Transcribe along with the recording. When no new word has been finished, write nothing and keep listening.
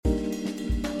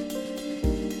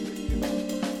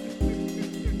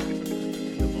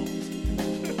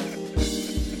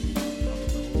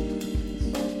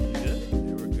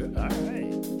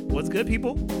good,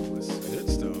 people? What's good,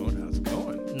 Stone? How's it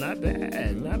going? Not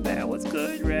bad. Not bad. What's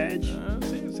good, Reg?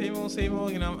 Same old, same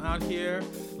old. You know, I'm out here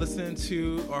listening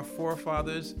to our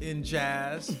forefathers in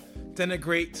jazz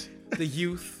denigrate the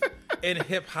youth in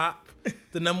hip hop,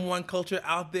 the number one culture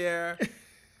out there,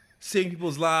 saving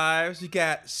people's lives. You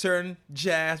got certain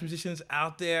jazz musicians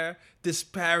out there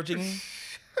disparaging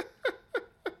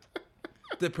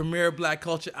the premier black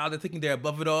culture out there, thinking they're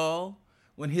above it all,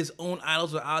 when his own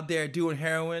idols are out there doing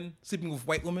heroin, sleeping with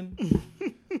white women,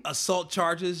 assault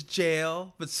charges,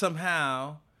 jail, but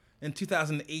somehow in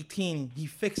 2018 he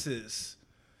fixes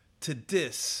to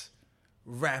diss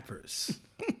rappers.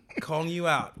 Calling you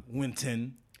out,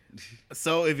 Wynton.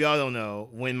 So, if y'all don't know,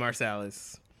 Wynton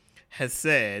Marsalis has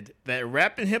said that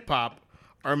rap and hip hop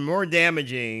are more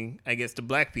damaging, I guess, to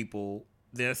black people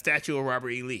than a statue of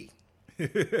Robert E. Lee.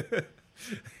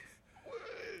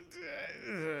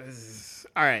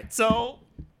 All right, so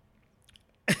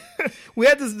we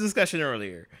had this discussion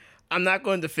earlier. I'm not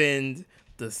going to defend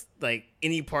this, like,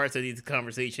 any parts of these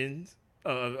conversations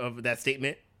of that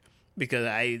statement, because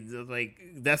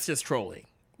that's just trolling.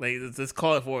 Like, let's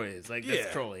call it for what it is. Like,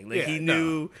 that's trolling. Like, he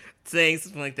knew saying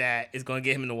something like that is going to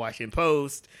get him in the Washington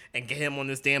Post and get him on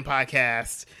this damn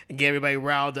podcast and get everybody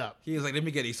riled up. He was like, let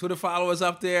me get these Twitter followers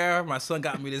up there. My son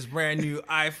got me this brand new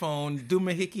iPhone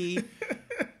Doomahickey.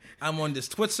 I'm on this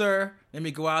Twitter. Let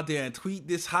me go out there and tweet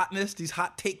this hotness, these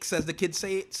hot takes, as the kids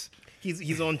say it.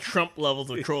 He's on Trump levels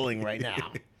of trolling right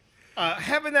now.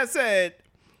 Having that said,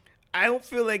 I don't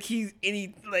feel like he's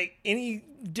any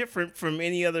different from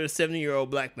any other 70-year-old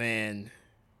black man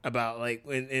about, like,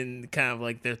 in kind of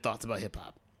like their thoughts about hip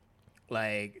hop.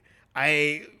 Like,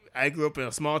 I grew up in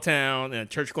a small town in a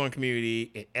church-going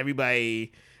community, and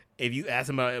everybody, if you ask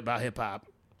them about hip hop,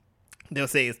 they'll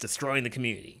say it's destroying the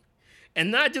community, and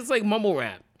not just like mumble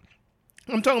rap.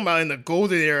 I'm talking about in the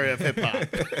golden era of hip hop.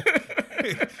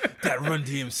 That Run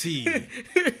DMC.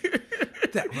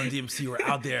 That Run DMC were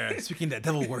out there speaking that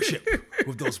devil worship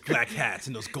with those black hats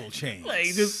and those gold chains.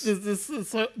 Like,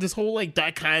 this whole, like,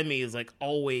 dichotomy is, like,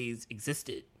 always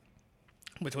existed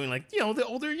between, like, you know, the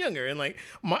older and younger. And, like,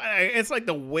 it's like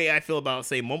the way I feel about,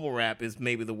 say, mumble rap is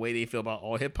maybe the way they feel about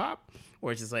all hip hop,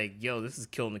 where it's just like, yo, this is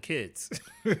killing the kids.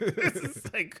 This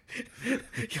is like,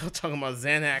 y'all talking about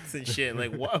Xanax and shit.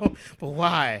 Like, what? But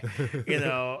why? You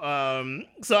know?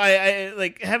 So I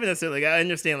like, having that said, like, I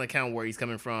understand, like, kind of where he's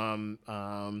coming from.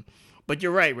 But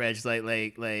you're right, Reg.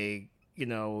 Like, you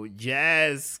know,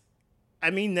 jazz. I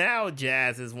mean, now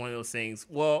jazz is one of those things.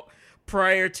 Well,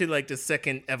 prior to, like, the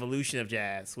second evolution of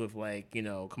jazz with, like, you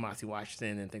know, Kamasi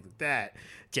Washington and things like that,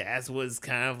 jazz was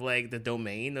kind of like the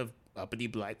domain of uppity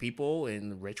black people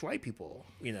and rich white people,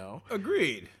 you know.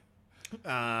 Agreed.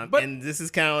 And this is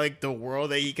kind of like the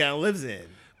world that he kind of lives in.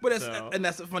 But and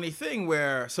that's a funny thing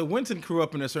where, so Wynton grew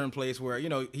up in a certain place where, you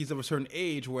know, he's of a certain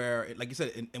age where, like you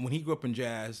said, and when he grew up in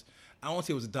jazz, I don't want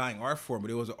to say it was a dying art form,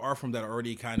 but it was an art form that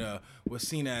already kind of was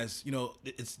seen as, you know,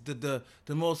 it's the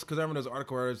most, because I remember there's an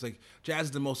article where it's like, jazz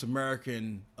is the most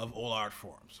American of all art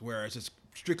forms, where it's just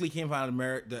strictly came out of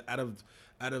America, out of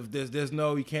there's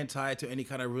no, you can't tie it to any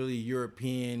kind of really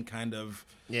European kind of,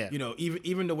 you know,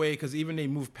 even the way, because even they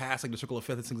move past, like, the Circle of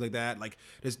Fifth and things like that, like,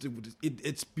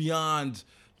 it's beyond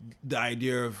the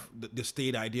idea of the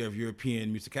state idea of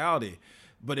European musicality.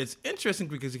 But it's interesting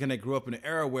because he kind of grew up in an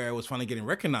era where it was finally getting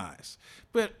recognized.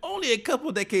 But only a couple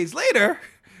of decades later,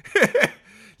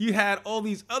 you had all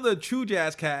these other true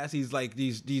jazz cats,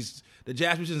 the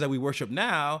jazz musicians that we worship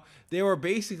now. They were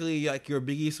basically like your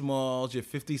Biggie Smalls, your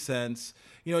 50 Cents.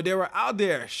 You know, they were out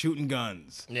there shooting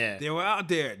guns. Yeah. They were out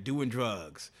there doing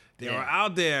drugs. They were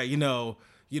out there, you know,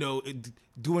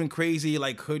 doing crazy,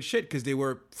 like, hood shit because they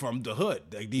were from the hood.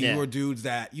 Like, these were dudes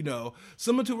that, you know,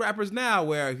 similar to rappers now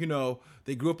where, you know,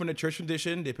 they grew up in a church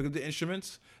tradition. They picked up the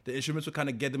instruments. The instruments would kind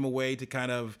of get them away to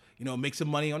kind of, you know, make some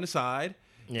money on the side.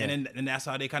 Yeah. And that's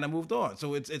how they kind of moved on.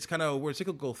 So it's kind of a weird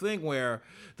cyclical thing where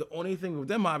the only thing with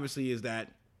them, obviously, is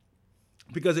that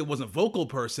because it wasn't vocal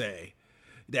per se,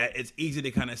 that it's easy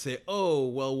to kind of say, oh,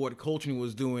 well, what Coltrane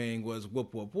was doing was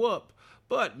whoop, whoop, whoop.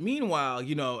 But meanwhile,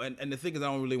 you know, and the thing is, I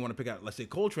don't really want to pick out, let's say,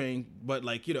 Coltrane, but,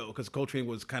 like, you know, because Coltrane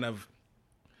was kind of,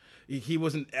 he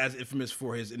wasn't as infamous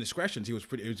for his indiscretions. He was a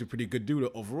pretty good dude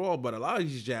overall, but a lot of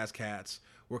these jazz cats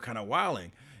were kind of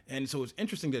wilding. And so it's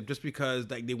interesting that just because,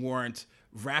 like, they weren't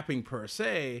rapping per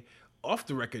se, off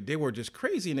the record, they were just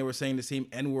crazy, and they were saying the same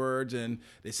N words and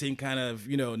the same kind of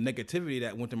negativity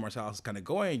that Wynton Marsalis is kind of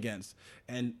going against.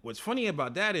 And what's funny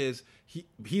about that is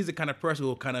he's the kind of person who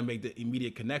will kind of make the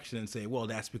immediate connection and say, well,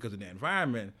 that's because of the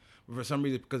environment. But for some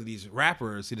reason, because of these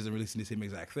rappers, he doesn't really see the same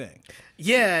exact thing.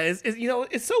 Yeah,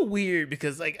 it's so weird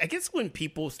because like I guess when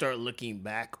people start looking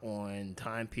back on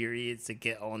time periods to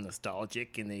get all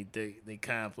nostalgic and they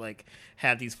kind of like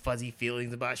have these fuzzy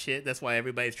feelings about shit. That's why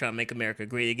everybody's trying to make America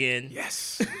great again.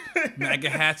 Yes,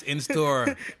 MAGA hats in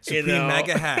store, Supreme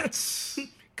MAGA hats.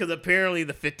 Because apparently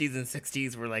the 50s and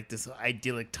 60s were like this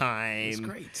idyllic time. It's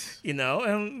great.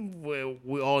 And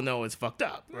we all know it's fucked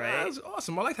up, right? Yeah, it's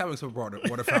awesome. I liked having some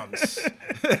water fountains.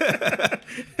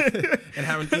 And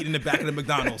having eaten in the back of the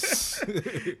McDonald's.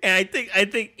 And I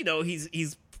think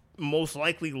he's most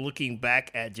likely looking back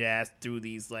at jazz through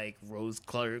these like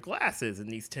rose-colored glasses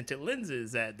and these tinted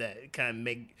lenses that kind of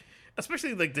make,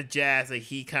 especially like the jazz that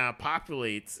he kind of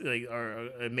populates, like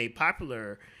or made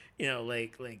popular.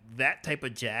 Like that type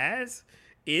of jazz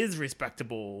is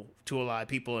respectable to a lot of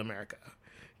people in America.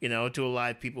 To a lot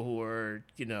of people who are,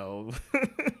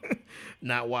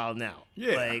 not wild now.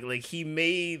 Yeah. Like he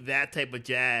made that type of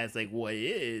jazz like what it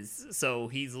is. So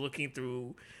he's looking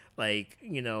through like,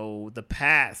 the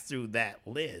past through that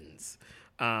lens.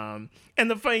 And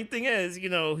the funny thing is,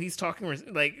 he's talking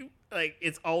like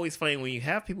it's always funny when you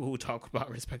have people who talk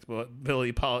about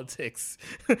respectability politics,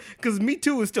 because Me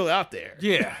Too is still out there.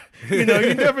 Yeah, you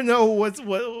never know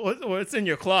what's in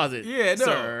your closet. Yeah, no.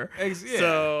 Sir. Yeah.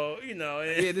 So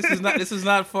this is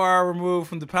not far removed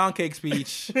from the pound cake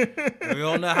speech. We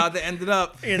all know how that ended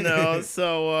up.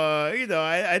 So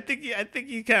I think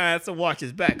he kind of has to watch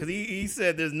his back because he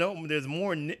said there's more.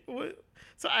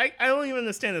 So I don't even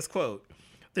understand this quote.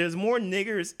 There's more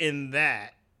niggers in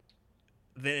that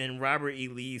than in Robert E.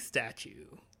 Lee's statue,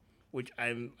 which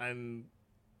I'm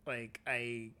like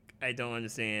I don't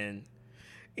understand.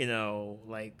 Yeah,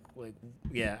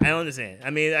 I don't understand. I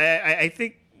mean, I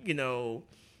think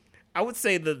I would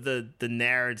say the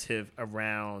narrative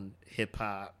around hip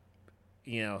hop,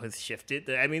 has shifted.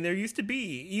 I mean, there used to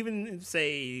be, even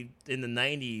say in the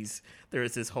 90s, there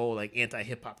was this whole like anti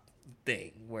hip hop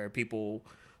thing where people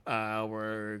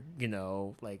were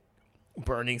like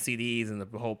burning CDs and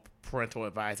the whole parental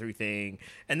advisory thing.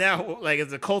 And now, like,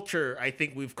 as a culture, I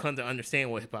think we've come to understand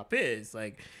what hip hop is.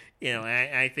 Like,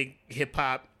 I think hip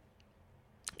hop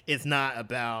is not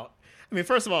about. I mean,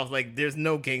 first of all, like, there's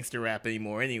no gangster rap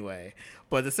anymore anyway.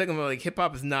 But the second of all, like, hip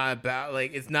hop is not about,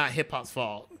 like, it's not hip hop's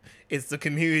fault. It's the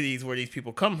communities where these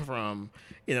people come from.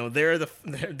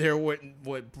 They're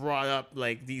what brought up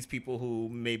like these people who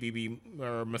maybe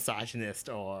are misogynist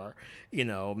or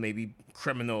maybe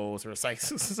criminals or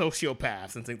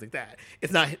sociopaths and things like that.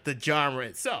 It's not the genre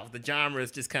itself. The genre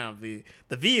is just kind of the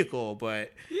vehicle.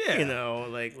 But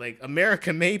like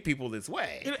America made people this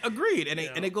way. Agreed,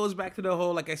 and it goes back to the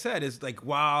whole, like I said, is like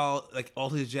while like all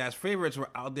his jazz favorites were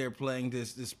out there playing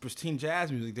this pristine jazz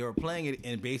music, they were playing it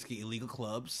in basically illegal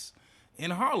clubs in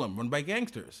Harlem, run by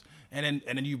gangsters. And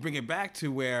then you bring it back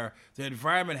to where the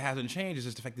environment hasn't changed. It's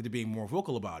just the fact that they're being more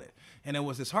vocal about it. And then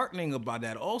what's disheartening about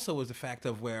that also is the fact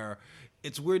of where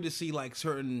it's weird to see like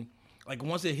certain, like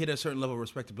once they hit a certain level of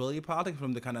respectability politics, for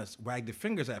them to kind of wag their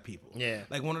fingers at people. Yeah.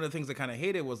 Like one of the things I kind of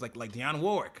hated was like Dionne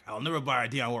Warwick. I'll never buy a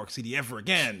Dionne Warwick CD ever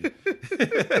again.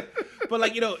 But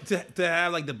like, to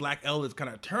have like the black elders kind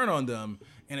of turn on them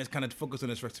and it's kind of focused on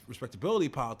this respectability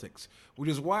politics, which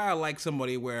is why I like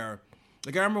somebody where,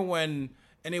 like I remember when,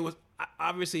 and it was,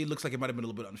 obviously it looks like it might have been a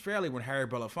little bit unfairly when Harry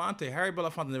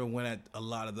Belafonte never went at a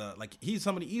lot of the, like he's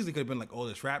somebody easily could have been like, oh,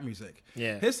 this rap music.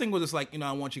 Yeah. His thing was just like,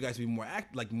 I want you guys to be more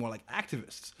like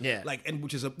activists. Yeah. Like, and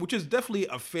which is definitely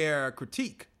a fair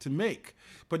critique to make.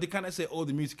 But they kind of say, oh,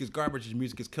 the music is garbage, the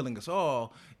music is killing us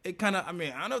all. It kind of, I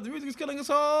don't know if the music is killing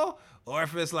us all or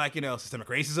if it's like, systemic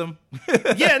racism.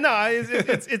 Yeah, no,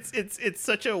 it's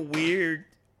such a weird.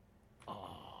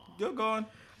 You're gone.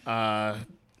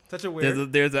 Such a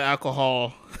weird. There's an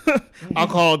alcohol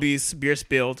abuse, beer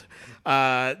spilled.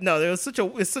 No, it's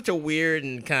such a weird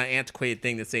and kind of antiquated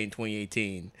thing to say in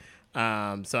 2018.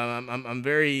 So I'm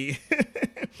very.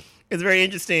 It's very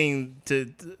interesting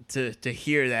to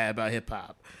hear that about hip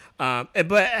hop.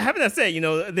 But having that said,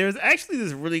 there's actually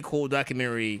this really cool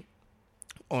documentary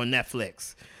on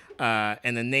Netflix,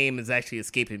 and the name is actually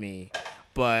escaping me.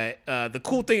 But the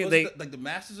cool thing, like the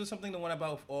Masters or something, the one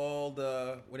about all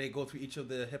the where they go through each of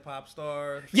the hip hop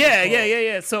stars.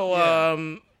 Yeah.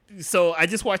 So so I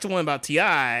just watched the one about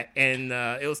T.I., and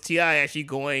it was T.I. actually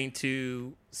going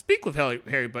to speak with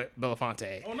Harry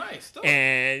Belafonte. Oh, nice.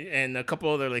 And a couple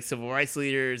other like civil rights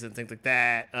leaders and things like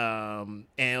that. And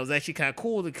it was actually kind of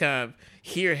cool to kind of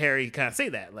hear Harry kind of say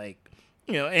that, like,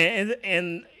 you know,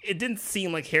 and it didn't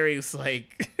seem like Harry was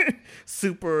like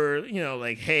super, you know,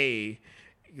 like, hey,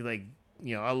 like,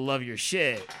 you know, I love your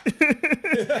shit.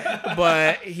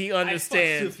 But he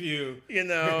understands, you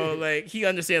know, like he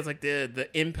understands like the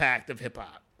impact of hip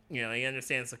hop. You know, he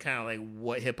understands the kind of like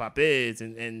what hip hop is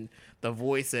and the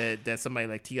voice that somebody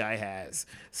like T.I. has.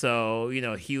 So, you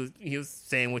know, he was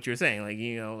saying what you were saying, like,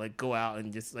 you know, like go out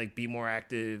and just like be more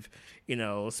active, you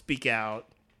know, speak out.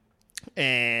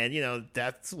 And, you know,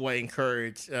 that's what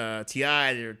encouraged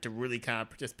T.I. to really kind of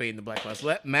participate in the Black Lives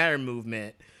Matter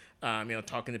movement. You know,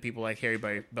 talking to people like Harry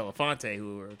Belafonte,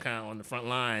 who were kind of on the front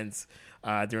lines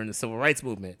during the civil rights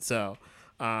movement. So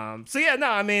yeah,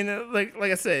 no, I mean, like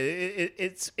I said,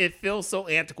 it feels so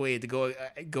antiquated to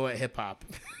go at hip hop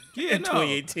in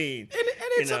 2018. And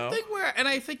it's something where, and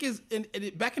I think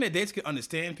back in the days, you could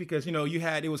understand because, you know,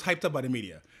 it was hyped up by the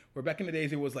media. Where back in the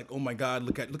days, it was like, oh my God,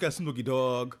 look at Snoop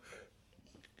Dogg.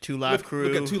 2 Live Crew.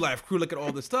 Look at 2 Live Crew, look at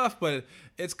all this stuff. But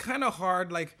it's kind of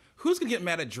hard, like, who's going to get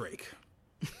mad at Drake?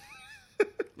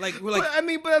 Like, we're like,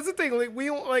 but that's the thing. Like, we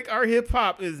don't like our hip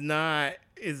hop is not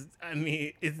as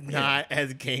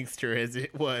gangster as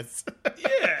it was.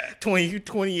 Yeah,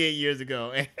 28 years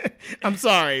ago. I'm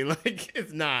sorry, like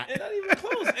it's not. It's not even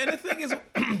close. And the thing is,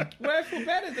 where I feel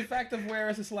bad is the fact of where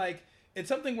it's just like it's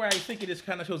something where I think it just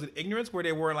kind of shows an ignorance where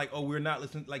they were like, oh, we're not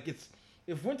listening. Like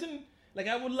if Wynton, like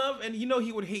I would love, and you know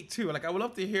he would hate too. Like I would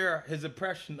love to hear his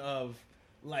impression of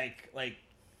like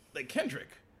Kendrick,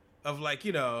 of like,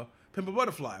 you know, Pimp a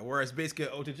Butterfly, where it's basically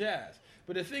an ode to jazz.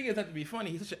 But the thing is, not to be funny,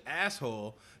 he's such an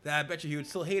asshole that I bet you he would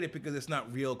still hate it because it's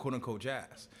not real quote unquote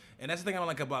jazz. And that's the thing I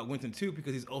like about Wynton too,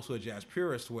 because he's also a jazz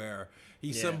purist, where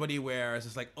he's somebody where it's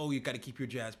just like, oh, you got to keep your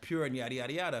jazz pure and yada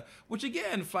yada yada, which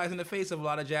again flies in the face of a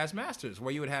lot of jazz masters,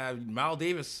 where you would have Miles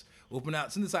Davis open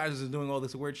out synthesizers and doing all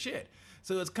this weird shit.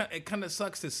 So it kind of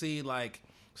sucks to see like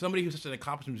somebody who's such an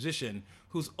accomplished musician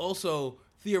who's also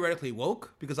theoretically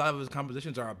woke, because a lot of his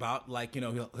compositions are about, like, you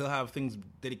know, he'll have things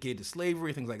dedicated to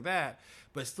slavery, things like that,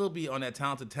 but still be on that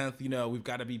talented 10th, you know, we've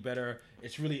got to be better,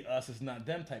 it's really us, it's not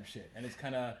them type shit. And it's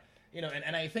kind of, you know,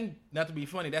 and I think, not to be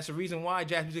funny, that's the reason why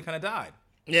jazz music kind of died.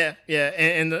 Yeah,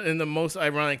 and the most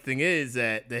ironic thing is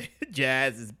that the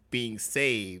jazz is being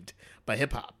saved by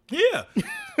hip hop. Yeah.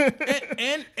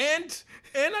 and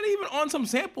not even on some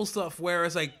sample stuff where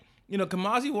it's like, you know,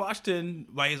 Kamasi Washington,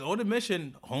 by his own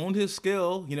admission, honed his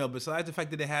skill. You know, besides the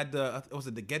fact that they had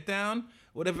the Get Down,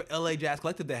 whatever LA Jazz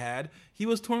Collective they had, he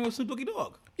was touring with Snoop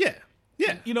Dogg. Yeah.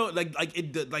 You know,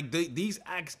 these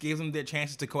acts gave them their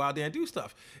chances to go out there and do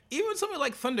stuff. Even something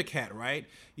like Thundercat, right?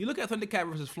 You look at Thundercat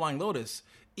versus Flying Lotus.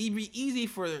 It'd be easy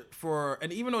for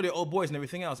and even though they're old boys and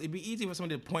everything else, it'd be easy for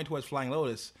somebody to point towards Flying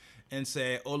Lotus and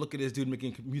say, oh, look at this dude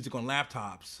making music on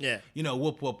laptops. Yeah. You know,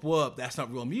 whoop, whoop, whoop. That's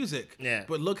not real music. Yeah.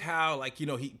 But look how, like, you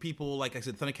know, people, like I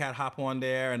said, Thundercat hop on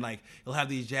there and, like, he'll have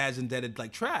these jazz indebted,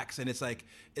 like, tracks. And it's, like,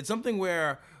 it's something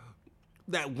where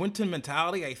that Wynton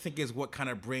mentality, I think, is what kind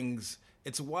of brings,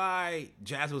 it's why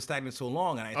jazz was stagnant so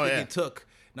long. And I think it took,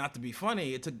 not to be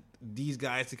funny, it took these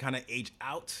guys to kind of age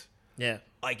out. Yeah.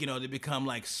 Like, you know, they become,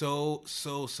 like, so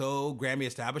Grammy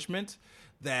establishment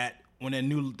that when the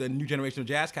new generation of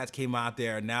jazz cats came out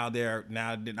there, now I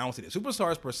don't say they're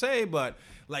superstars per se, but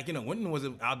like, you know, Wynton was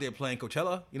out there playing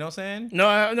Coachella. You know what I'm saying? No,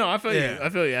 I feel you. I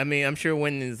feel you. I mean, I'm sure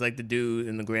Wynton is like the dude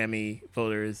in the Grammy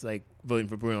voters like voting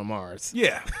for Bruno Mars.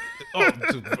 Yeah. Oh,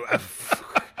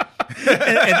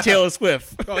 and Taylor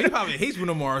Swift. Oh, he probably hates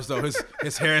Bruno Mars though.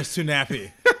 His hair is too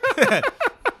nappy.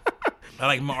 I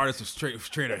like my artists with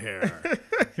straighter hair.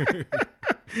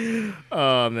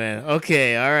 Oh man.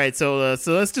 Okay. All right. So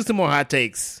let's do some more hot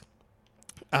takes.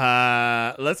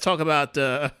 Let's talk about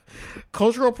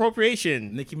cultural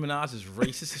appropriation. Nicki Minaj is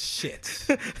racist as shit,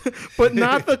 but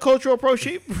not the cultural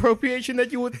appropriation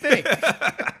that you would think.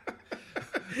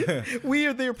 We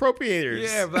are the appropriators.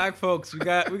 Yeah, black folks. We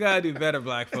gotta do better,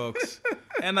 black folks.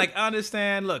 And like, I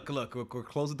understand. Look. We're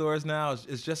close the doors now.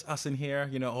 It's just us in here.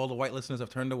 You know, all the white listeners have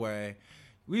turned away.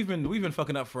 We've been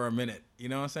fucking up for a minute, you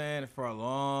know what I'm saying? For a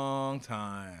long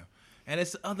time. And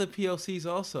it's other POCs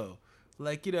also.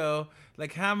 Like, you know,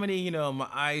 like how many, you know, my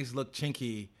eyes look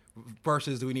chinky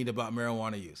verses do we need about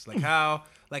marijuana use? Like how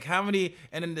many,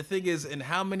 and then the thing is, and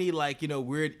how many like, you know,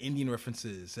 weird Indian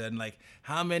references and like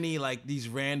how many like these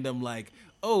random like,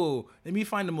 oh, let me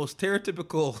find the most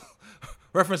stereotypical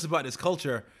reference about this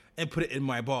culture and put it in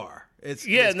my bar. It's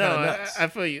nuts. I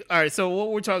feel you. All right, so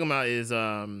what we're talking about is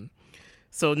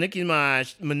So Nicki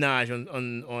Minaj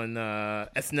on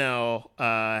SNL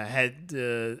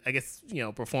had I guess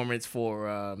performance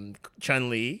for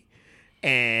Chun-Li,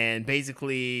 and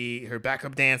basically her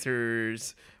backup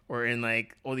dancers were in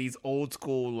like all these old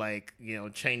school like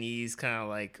Chinese kind of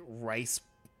like rice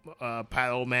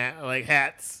paddle mat like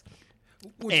hats.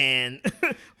 And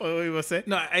what were you gonna say?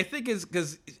 No, I think it's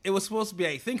because it was supposed to be,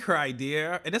 I think, her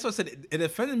idea. And that's what I said. It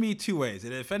offended me two ways.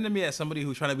 It offended me as somebody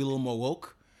who's trying to be a little more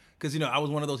woke. Because, I was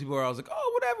one of those people where I was like,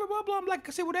 oh, whatever, blah, blah. I'm like,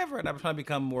 I say whatever. And I'm trying to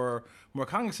become more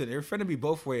cognizant. It offended me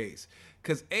both ways.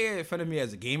 Because, A, it offended me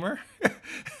as a gamer.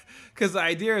 Because the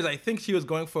idea is, I think she was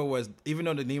going for was, even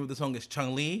though the name of the song is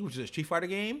Chun-Li, which is a Street Fighter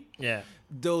game. Yeah.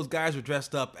 Those guys were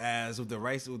dressed up as, with the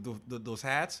rice, with those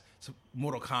hats, so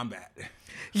Mortal Kombat.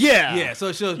 Yeah. Yeah.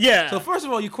 So first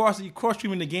of all, you cross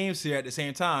streaming the games here at the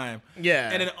same time. Yeah.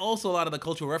 And then also a lot of the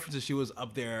cultural references she was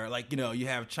up there, like you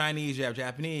have Chinese, you have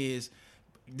Japanese,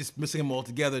 just mixing them all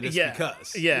together just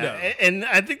because. Yeah. And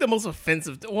I think the most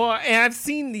offensive. Well, and I've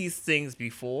seen these things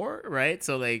before, right?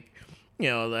 So like,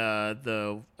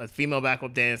 the female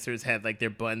backup dancers had like their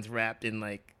buns wrapped in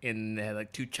like, and they had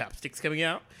like two chopsticks coming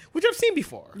out, which I've seen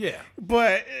before. Yeah.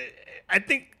 But I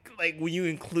think like when you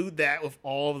include that with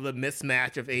all of the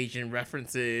mismatch of Asian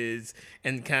references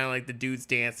and kind of like the dudes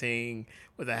dancing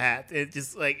with a hat, it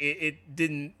just like it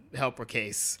didn't help her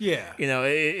case. Yeah.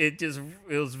 It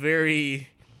was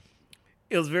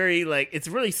very like, it's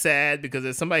really sad because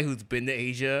as somebody who's been to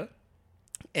Asia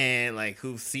and like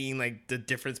who's seen like the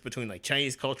difference between like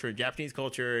Chinese culture and Japanese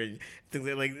culture and things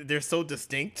like they're so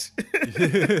distinct.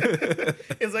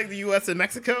 It's like the U.S. and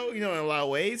Mexico, in a lot of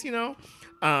ways.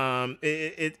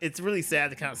 It's really sad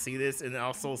to kind of see this and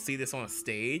also see this on a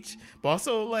stage, but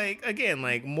also like again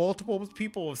like multiple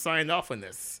people have signed off on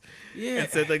this, and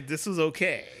said like this was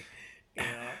okay.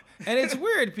 And it's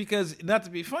weird because, not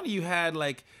to be funny, you had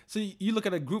like, so you look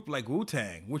at a group like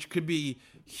Wu-Tang, which could be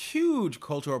huge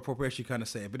cultural appropriation, you kind of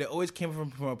say, but it always came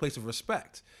from a place of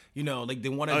respect. Like they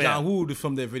wanted John Woo to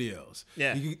film their videos.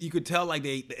 Yeah. You could tell like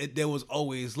there was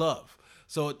always love.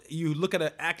 So you look at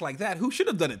an act like that, who should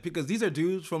have done it? Because these are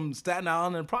dudes from Staten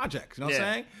Island and projects, you know what I'm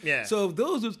saying? Yeah. So if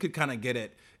those dudes could kind of get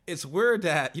it, it's weird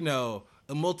that,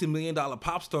 a multi-million-dollar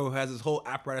pop star who has this whole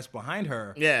apparatus behind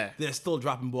her, they're still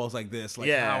dropping balls like this. Like,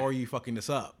 how are you fucking this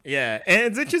up? Yeah, and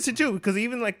it's interesting too because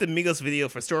even like the Migos video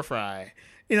for Stir Fry,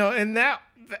 and that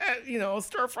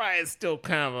Stir Fry is still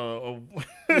kind of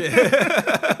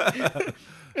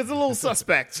it's a little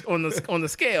suspect on the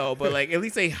scale, but like at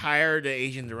least they hired an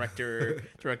Asian director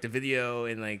direct the video,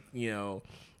 and like they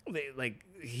like.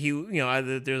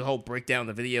 There's a whole breakdown of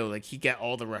the video. Like he got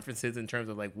all the references in terms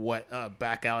of like what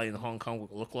back alley in Hong Kong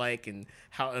would look like and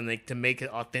how, and like to make it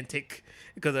authentic,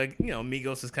 because like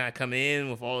Migos has kind of come in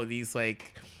with all of these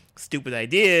like stupid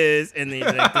ideas, and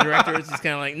then like, the director is just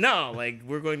kind of like, no, like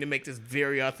we're going to make this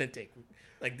very authentic.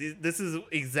 Like this is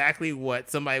exactly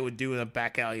what somebody would do in a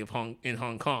back alley of in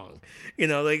Hong Kong.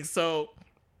 Like so.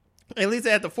 At least they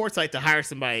had the foresight to hire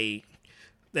somebody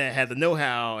that had the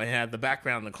know-how and had the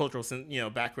background, the cultural,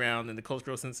 background and the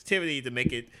cultural sensitivity to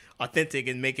make it authentic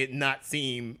and make it not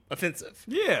seem offensive.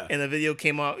 Yeah. And the video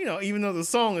came out, even though the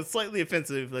song is slightly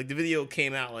offensive, like the video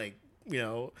came out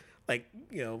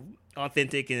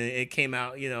authentic, and it came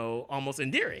out, almost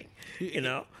endearing,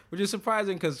 Which is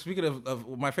surprising because speaking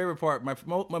of my favorite part,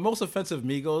 my most offensive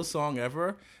Migos song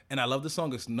ever, and I love this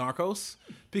song, is Narcos,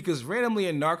 because randomly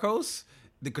in Narcos,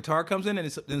 the guitar comes in and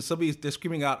then they're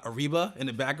screaming out Arriba in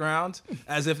the background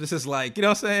as if this is like, you know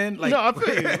what I'm saying? Like, no,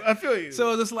 I feel you.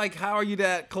 So it's like, how are you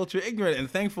that culture ignorant? And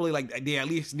thankfully, like they at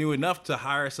least knew enough to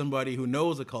hire somebody who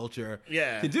knows the culture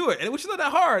to do it. And which is not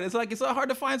that hard. It's like, it's not hard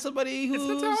to find somebody who's,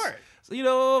 it's not hard.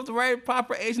 Of the right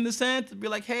proper Asian descent to be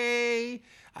like, hey,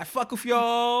 I fuck with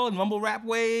y'all in mumble rap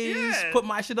ways. Put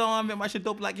my shit on, make my shit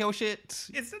dope like yo shit.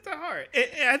 It's not that hard.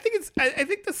 And I think I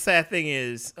think the sad thing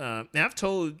is, and I've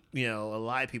told a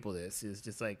lot of people this, is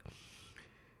just like,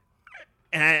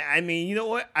 and I mean, you know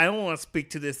what? I don't want to speak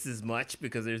to this as much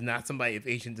because there's not somebody of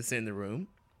Asian descent in the room,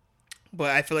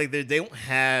 but I feel like they don't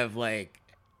have like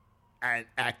an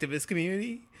activist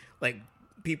community like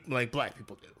people like black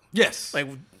people do. Yes, like.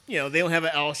 They don't have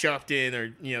an Al Sharpton or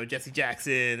Jesse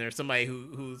Jackson or somebody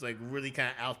who's like really kind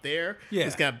of out there.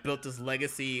 Who's kind of built this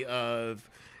legacy of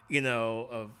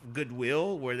of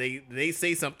goodwill where they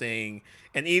say something,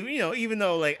 and even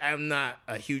though like I'm not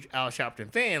a huge Al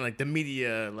Sharpton fan, like the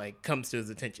media like comes to his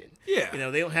attention. Yeah.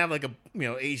 They don't have like a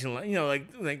Asian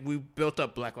like we built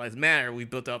up Black Lives Matter, we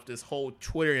built up this whole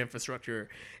Twitter infrastructure,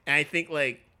 and I think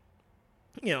like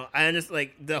I understand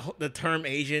like the term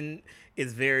Asian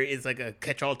is like a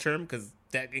catch-all term because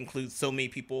that includes so many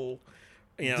people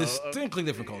You know, distinctly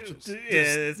different cultures.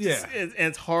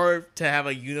 It's hard to have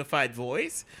a unified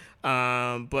voice.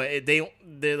 But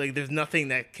they're like, there's nothing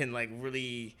that can like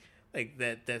really like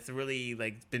that's really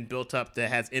like been built up that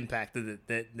has impact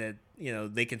that you know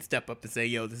they can step up and say,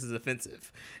 yo, this is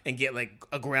offensive, and get like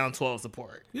a groundswell of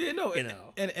support. Yeah, no, you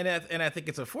know, and I think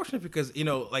it's unfortunate because, you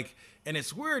know, like, and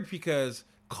it's weird because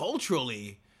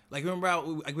culturally, like, remember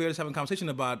we were just having a conversation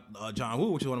about John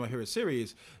Woo, which is one of my favorite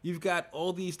series. You've got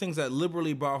all these things that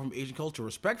liberally borrow from Asian culture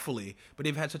respectfully, but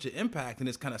they've had such an impact, and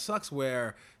it kind of sucks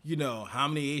where, you know, how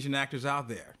many Asian actors out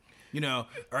there? You know,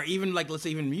 or even like, let's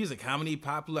say even music, how many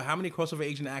crossover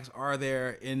Asian acts are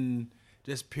there in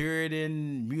just period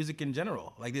in music in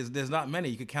general? Like there's not many.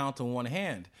 You could count on one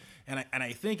hand. And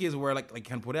I think is where like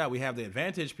Ken put out, we have the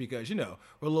advantage because, you know,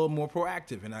 we're a little more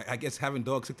proactive. And I guess having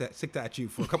dogs sick at you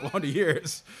for a couple hundred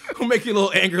years will make you a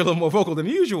little angry, a little more vocal than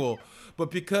usual.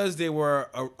 But because they were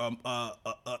a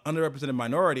underrepresented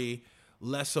minority,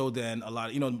 less so than a lot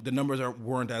of, you know, the numbers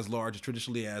weren't as large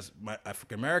traditionally as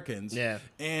African Americans. Yeah.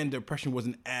 And the oppression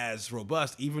wasn't as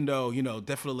robust, even though, you know,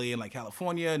 definitely in like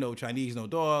California, no Chinese, no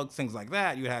dogs, things like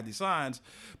that, you had these signs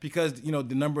because, you know,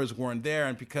 the numbers weren't there,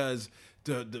 and because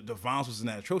the violence wasn't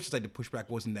that atrocious, like the pushback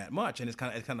wasn't that much, and it's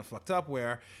kind of fucked up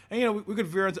where, and you know, we could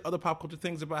veer into other pop culture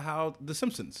things about how The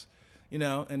Simpsons, you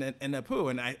know, and Apu,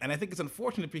 and I think it's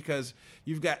unfortunate because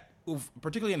you've got,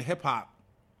 particularly in hip hop,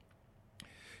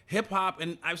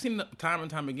 and I've seen it time and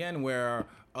time again where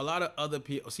a lot of other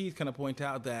POCs kind of point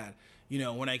out that, you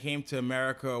know, when I came to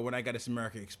America or when I got this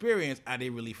American experience, I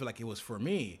didn't really feel like it was for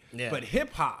me. Yeah. But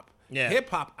hip hop,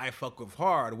 I fuck with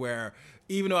hard, where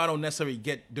even though I don't necessarily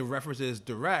get the references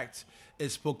direct, it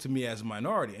spoke to me as a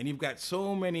minority. And you've got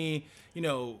so many, you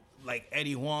know, like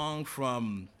Eddie Huang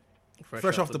from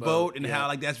Fresh Off the Boat, and how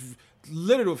like that's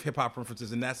littered with hip hop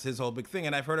references, and that's his whole big thing.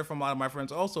 And I've heard it from a lot of my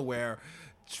friends also, where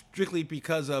strictly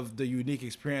because of the unique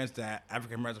experience that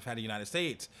African Americans have had in the United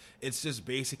States, it's just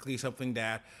basically something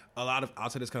that a lot of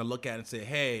outsiders kind of look at and say,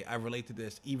 hey, I relate to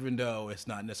this, even though it's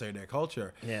not necessarily their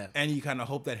culture. Yeah. And you kind of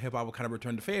hope that hip hop will kind of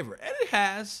return the favor. And it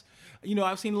has. You know,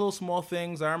 I've seen little small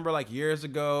things. I remember like years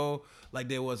ago, like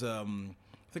there was I think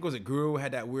it was Guru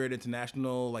had that weird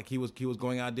international, like he was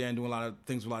going out there and doing a lot of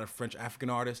things with a lot of French African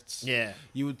artists. Yeah.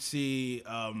 You would see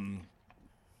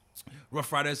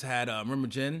Rough Riders had Rimmer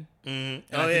Jin. And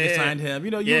I think they signed him.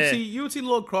 You know, you would see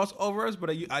little crossovers,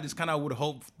 but I just kind of would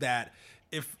hope that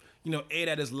if, you know, A,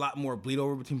 that there's a lot more bleed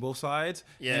over between both sides,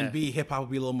 and B, hip hop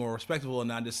would be a little more respectable and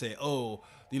not just say, oh,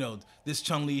 you know, this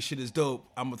Chun-Li shit is dope,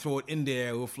 I'm gonna throw it in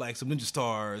there with like some ninja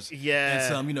stars and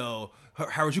some, you know,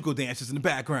 Harajuku dances in the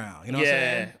background. You know what I'm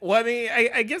saying? Well, I mean,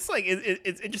 I guess like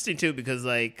it's interesting too because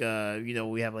like you know,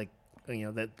 we have like,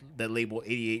 you know, that label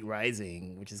 88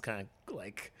 Rising, which is kind of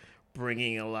like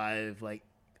bringing a lot of like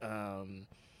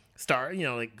you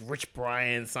know, like Rich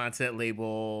Brian signed to that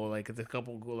label, like there's a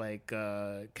couple like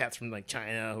cats from like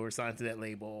China who are signed to that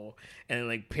label, and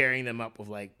like pairing them up with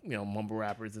like, you know, mumble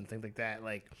rappers and things like that.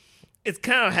 Like it's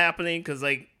kind of happening because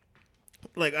like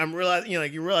I'm realizing, you know,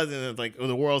 like you're realizing that like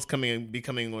the world's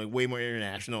becoming like way more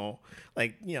international.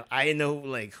 Like, you know, I didn't know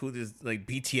like who this like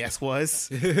BTS was,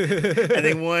 and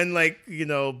they won like, you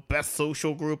know, best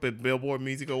social group at Billboard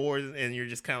Music Awards, and you're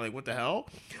just kind of like, what the hell?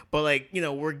 But like, you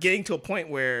know, we're getting to a point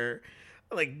where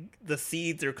like the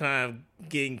seeds are kind of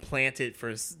getting planted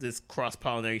for this cross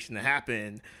pollination to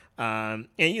happen. And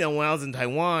you know, when I was in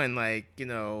Taiwan, like, you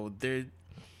know, they're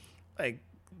like,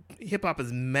 hip hop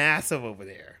is massive over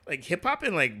there. Like hip hop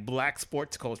and like black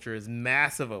sports culture is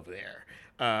massive over there.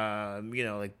 You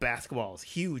know, like basketball is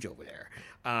huge over there.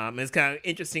 It's kind of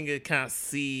interesting to kind of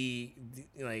see,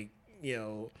 like, you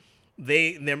know,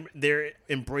 they're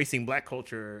embracing black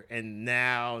culture, and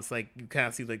now it's like you kind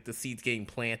of see like the seeds getting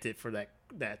planted for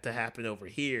that to happen over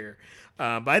here.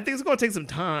 But I think it's going to take some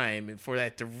time for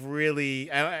that to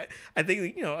really. I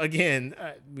think, you know, again,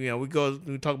 you know, we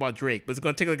talk about Drake, but it's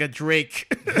going to take like a Drake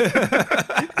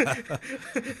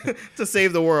to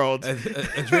save the world. A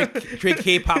Drake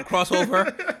K-pop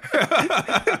crossover.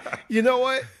 You know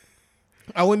what?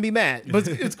 I wouldn't be mad, but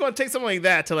it's going to take something like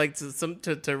that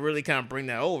to really kind of bring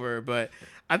that over. But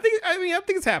I think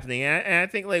it's happening, and I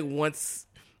think like once,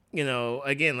 you know,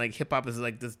 again, like hip hop is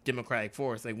like this democratic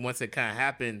force. Like once it kind of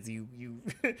happens,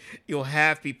 you'll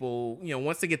have people, you know,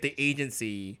 once they get the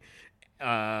agency.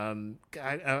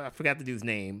 I forgot the dude's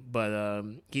name, but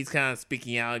he's kind of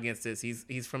speaking out against this.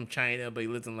 He's from China, but he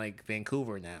lives in like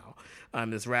Vancouver now.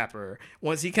 This rapper,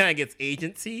 once he kind of gets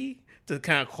agency to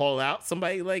kind of call out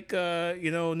somebody like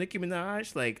you know, Nicki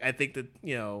Minaj, like I think that,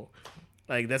 you know,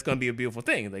 like that's gonna be a beautiful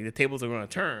thing. Like the tables are gonna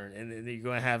turn, and then you're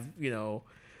gonna have, you know,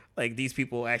 like these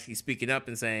people actually speaking up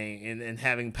and saying and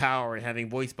having power and having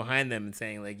voice behind them and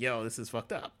saying like, yo, this is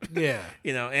fucked up. Yeah.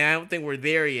 You know, and I don't think we're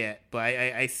there yet, but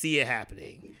I see it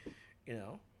happening, you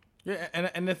know. Yeah,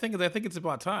 and the thing is, I think it's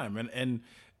about time,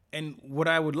 and what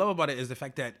I would love about it is the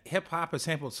fact that hip hop has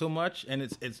sampled so much, and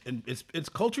it's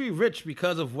culturally rich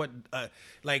because of what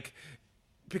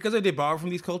because they borrow from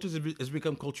these cultures, it's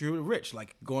become culturally rich.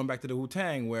 Like going back to the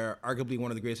Wu-Tang, where arguably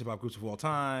one of the greatest hip hop groups of all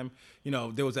time. You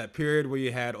know, there was that period where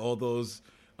you had all those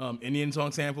Indian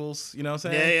song samples. You know what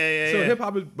I'm saying? Yeah. So hip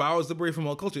hop borrows liberty from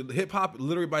all culture. Hip hop,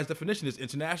 literally by its definition, is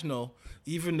international.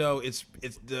 Even though it's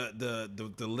the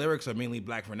lyrics are mainly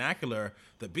black vernacular,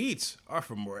 the beats are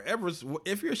from wherever.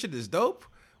 If your shit is dope,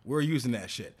 we're using that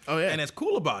shit. Oh yeah, and that's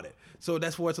cool about it. So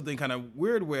that's why it's something kind of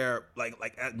weird where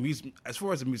as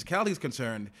far as the musicality is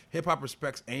concerned, hip hop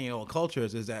respects any and all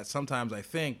cultures. Is that sometimes I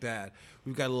think that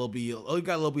we've got to be a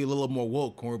little more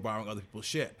woke when we're borrowing other people's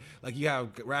shit. Like you have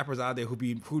rappers out there who'd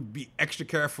be extra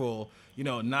careful, you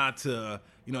know, not to,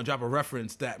 you know, drop a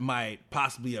reference that might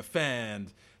possibly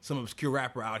offend some obscure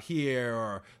rapper out here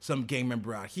or some gang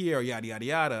member out here or yada yada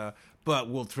yada. But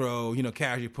we'll throw, you know,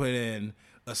 casually put in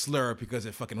a slur because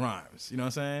it fucking rhymes. You know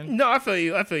what I'm saying? No, I feel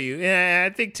you. Yeah,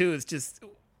 I think too. It's just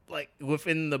like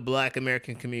within the Black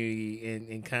American community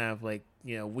and kind of like,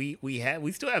 you know, we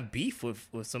still have beef with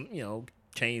some, you know,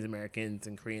 Chinese Americans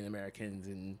and Korean Americans,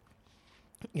 and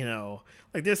you know,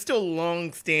 like there's still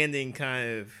long standing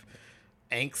kind of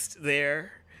angst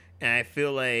there, and I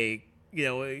feel like, you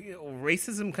know,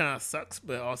 racism kind of sucks,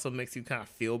 but it also makes you kind of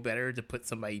feel better to put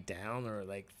somebody down or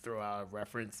like throw out a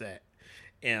reference that,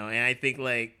 you know, and I think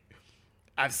like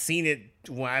I've seen it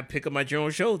when I pick up my general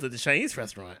shows at the Chinese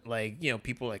restaurant, like, you know,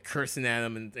 people like cursing at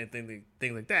them and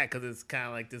things like that, because it's kind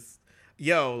of like this,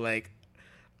 yo, like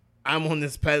I'm on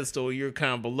this pedestal, you're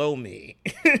kind of below me.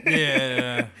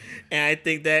 Yeah. And I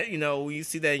think that, you know, when you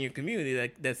see that in your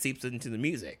community, that seeps into the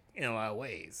music in a lot of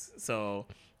ways. So,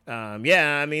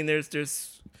 yeah, I mean,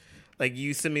 there's like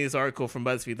you sent me this article from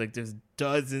BuzzFeed, like there's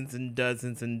dozens and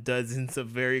dozens and dozens of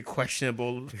very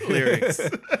questionable lyrics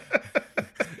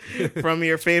from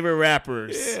your favorite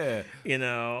rappers. Yeah. You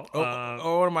know.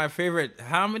 Or one of my favorite,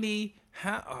 when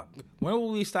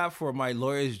will we stop for my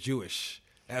lawyer's Jewish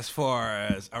as far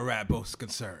as a rap boat is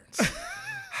concerned?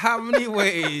 How many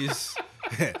ways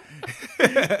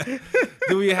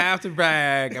do we have to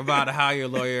brag about how your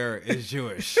lawyer is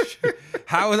Jewish?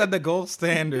 How is that the gold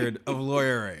standard of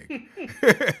lawyering?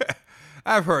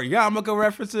 I've heard yarmulke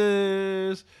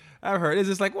references. I've heard, it's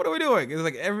just like, what are we doing? It's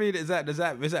like is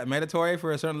that mandatory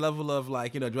for a certain level of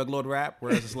like, you know, drug lord rap,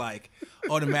 where it's just like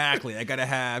automatically I gotta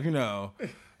have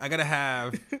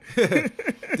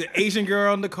the Asian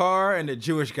girl in the car and the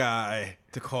Jewish guy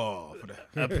to call.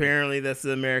 Apparently that's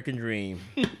the American dream.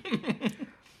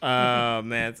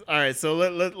 Man. All right, so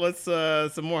let's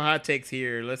some more hot takes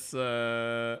here.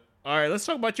 All right, let's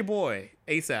talk about your boy,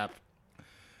 ASAP.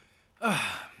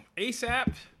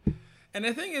 ASAP. And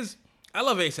the thing is, I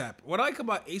love ASAP. What I like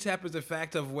about ASAP is the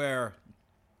fact of where,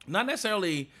 not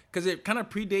necessarily, because it kind of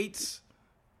predates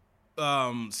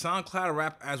SoundCloud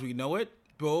rap as we know it,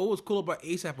 but what was cool about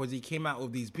ASAP was he came out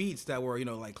with these beats that were, you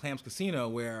know, like Clams Casino,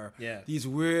 where these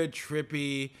weird,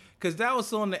 trippy, because that was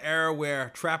still in the era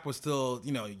where trap was still,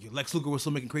 you know, Lex Luger was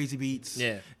still making crazy beats,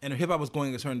 and hip-hop was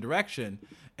going a certain direction.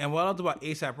 And what I loved about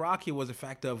ASAP Rocky was the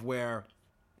fact of where,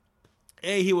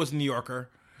 A, he was a New Yorker,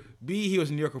 B, he was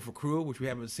a New Yorker for Crew, which we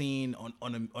haven't seen on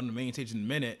the main stage in a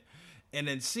minute, and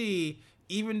then C,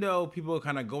 even though people are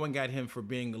kind of going at him for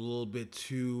being a little bit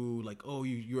too like, oh,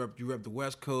 you rep the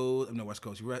West Coast, no West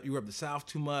Coast, you rep the South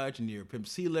too much, and your Pimp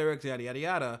C lyrics, yada yada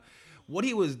yada. What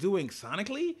he was doing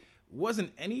sonically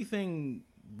wasn't anything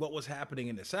what was happening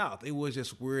in the South. It was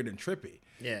just weird and trippy.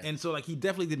 Yeah. And so like he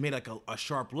definitely made like a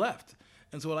sharp left.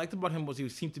 And so what I liked about him was he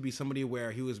seemed to be somebody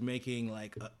where he was making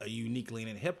like a unique lane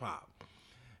in hip hop.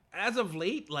 As of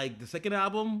late, like the second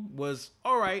album was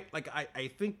all right. Like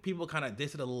I think people kind of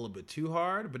dissed it a little bit too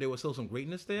hard, but there was still some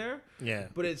greatness there. Yeah.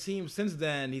 But it seems since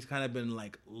then he's kind of been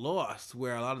like lost.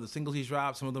 Where a lot of the singles he's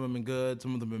dropped, some of them have been good,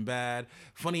 some of them have been bad.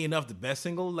 Funny enough, the best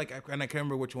single, like, and I can't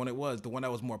remember which one it was. The one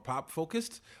that was more pop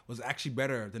focused was actually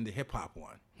better than the hip hop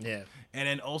one. Yeah. And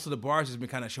then also the bars has been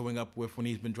kind of showing up with when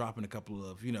he's been dropping a couple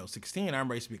of 16. I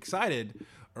remember I used to be excited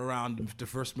around the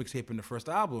first mixtape and the first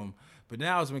album, but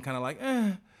now it's been kind of like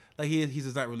like he's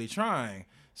just not really trying.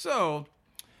 So,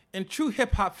 in true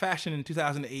hip-hop fashion in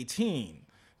 2018,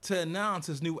 to announce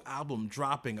his new album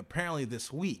dropping apparently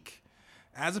this week,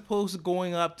 as opposed to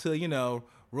going up to,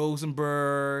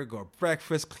 Rosenberg or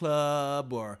Breakfast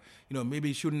Club, or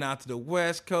maybe shooting out to the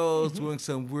West Coast, doing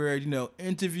some weird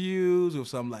interviews with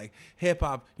some like hip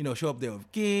hop, show up there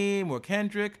with Game or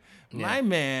Kendrick. Yeah. My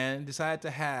man decided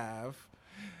to have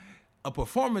a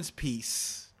performance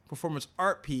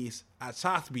art piece at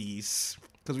Sotheby's,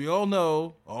 because we all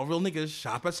know all real niggas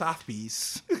shop at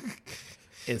Sotheby's.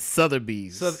 It's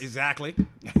Sotheby's. Exactly.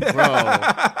 Bro.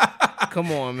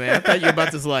 Come on, man. I thought you were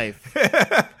about this life.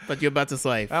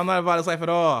 I'm not about this life at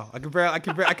all. I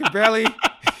can barely.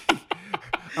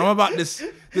 I'm about this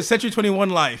Century 21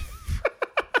 life.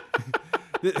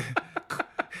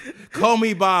 Call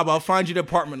me Bob. I'll find you the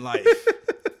apartment life.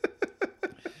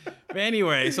 But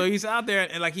anyway, so he's out there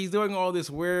and like he's doing all this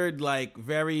weird, like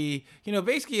very,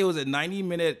 basically it was a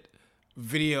 90-minute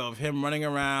video of him running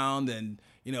around and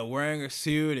wearing a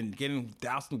suit and getting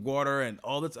doused in water and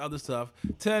all this other stuff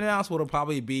to announce what'll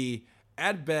probably be,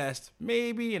 at best,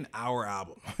 maybe an hour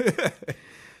album.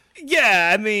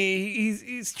 Yeah, I mean,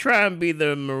 he's trying to be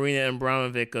the Marina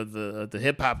Abramovic of the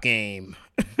hip hop game.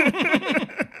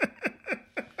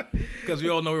 Because we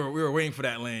all know we were waiting for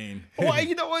that lane. Well,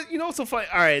 you know what? You know what's so funny?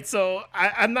 All right, so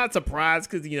I'm not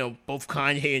surprised because both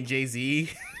Kanye and Jay-Z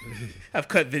have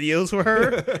cut videos for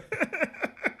her.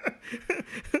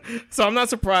 So I'm not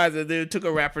surprised that they took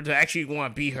a rapper to actually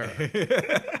want to be her.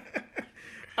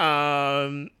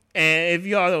 And if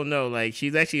y'all don't know, like,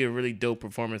 she's actually a really dope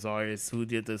performance artist who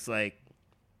did this like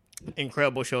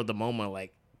incredible show at the MoMA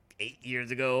like 8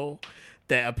 years ago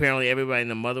that apparently everybody in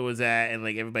the mother was at, and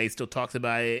like everybody still talks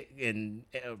about it, and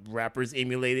rappers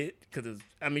emulate it because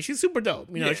she's super dope.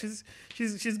 Yeah. She's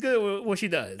good at what she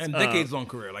does. And decades long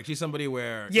career. Like she's somebody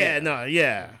where she's been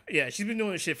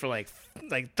doing this shit for like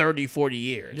 30, 40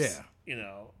 years. Yeah.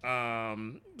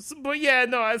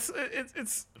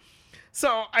 It's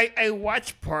so I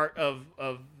watched part of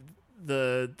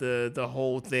the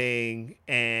whole thing,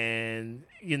 and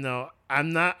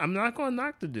I'm not gonna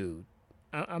knock the dude.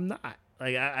 I'm not.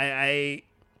 Like I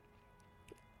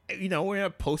we're in a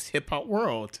post hip hop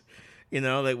world,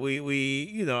 like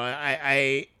we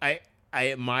I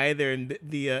admire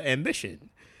the ambition,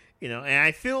 and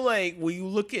I feel like when you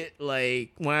look at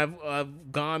like when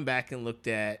I've gone back and looked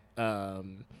at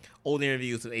old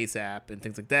interviews with ASAP and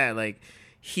things like that, like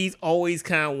he's always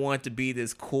kind of wanted to be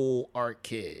this cool art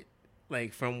kid.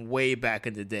 Like from way back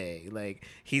in the day. Like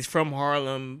he's from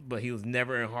Harlem, but he was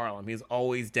never in Harlem. He was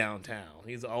always downtown.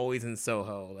 He's always in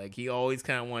Soho. Like he always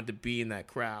kind of wanted to be in that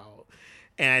crowd.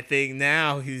 And I think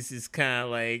now he's just kind of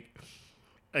like,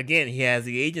 again, he has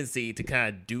the agency to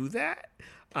kind of do that.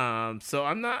 So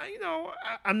I'm not,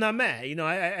 I'm not mad.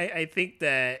 I think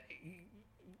that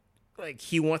like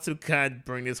he wants to kind of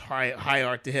bring this high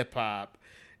art to hip hop.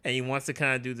 And he wants to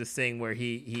kind of do this thing where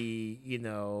he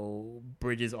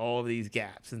bridges all of these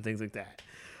gaps and things like that.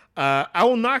 I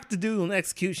will knock the dude on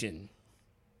execution.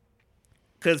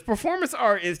 Because performance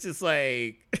art is just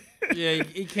like... Yeah,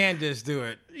 you can't just do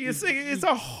it. It's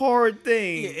a hard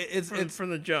thing. It's from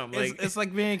the jump. It's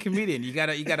like being a comedian. You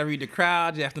gotta read the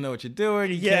crowd. You have to know what you're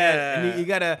doing. You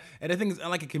gotta. And the thing is,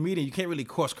 unlike a comedian, you can't really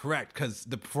course correct because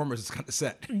the performance is kind of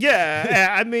set.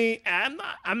 Yeah, I mean,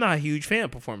 I'm not a huge fan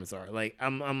of performance art. Like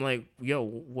I'm like, yo,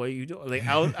 what are you doing? Like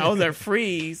I was at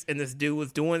Freeze and this dude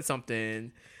was doing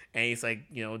something, and he's like,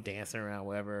 dancing around,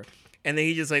 whatever, and then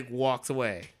he just like walks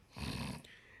away.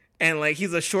 And, like,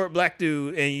 he's a short black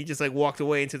dude, and he just, like, walked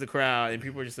away into the crowd, and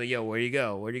people are just like, yo, where'd you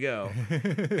go? Where'd you go?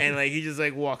 And, like, he just,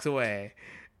 like, walks away.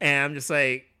 And I'm just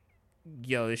like,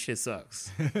 yo, this shit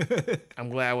sucks. I'm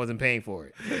glad I wasn't paying for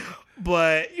it.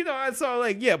 But, so,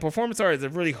 like, yeah, performance art is a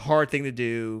really hard thing to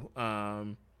do.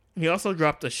 He also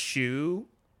dropped a shoe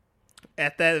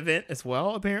at that event as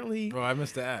well, apparently. Oh, I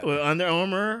missed that. With Under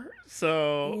Armour.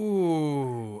 So.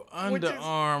 Ooh, Under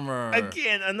Armour.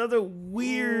 Again, another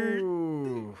weird. Ooh.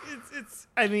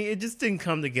 It just didn't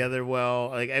come together well.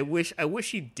 Like I wish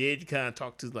he did kind of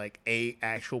talk to like a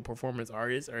actual performance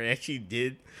artist, or actually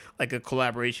did like a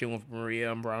collaboration with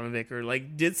Maria Abramovic, or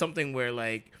like did something where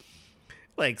like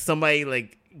somebody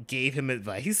like gave him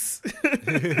advice,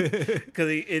 because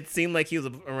it seemed like he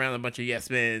was around a bunch of yes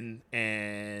men,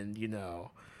 and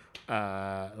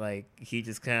like he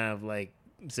just kind of like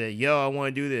said, yo, I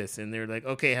want to do this, and they're like,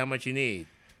 okay, how much you need?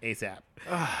 ASAP.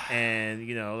 And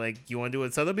like, you want to do it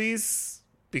at Sotheby's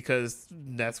because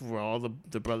that's where all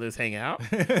the brothers hang out.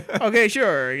 Okay,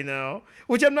 sure.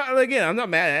 Which I'm not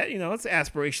mad at. It's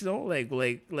aspirational. Like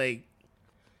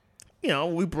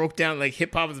we broke down, like,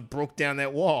 hip hop has broke down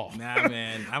that wall. Nah,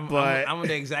 man, I'm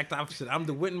the exact opposite. I'm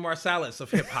the Wynton Marsalis of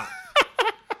hip hop.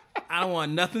 I don't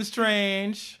want nothing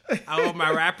strange. I want my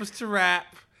rappers to rap.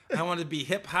 I want it to be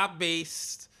hip hop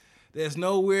based. There's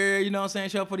nowhere, you know what I'm saying,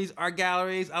 show up for these art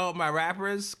galleries. I want my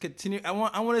rappers continue. I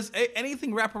want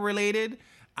anything rapper related.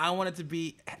 I want it to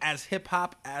be as hip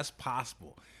hop as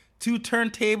possible. 2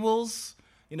 turntables,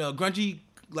 you know, grungy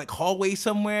like hallway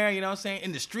somewhere, you know what I'm saying,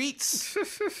 in the streets.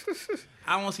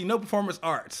 I want to see no performance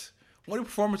art. Only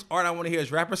performance art I want to hear is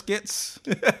rapper skits.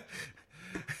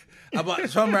 About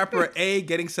some rapper A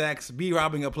getting sex, B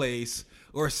robbing a place,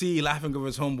 or C laughing over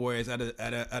his homeboys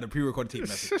at a pre-recorded tape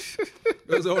message.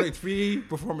 Those are only 3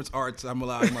 performance arts I'm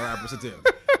allowing my rappers to do.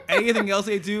 Anything else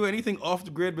they do, anything off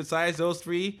the grid besides those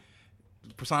 3,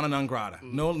 persona non grata.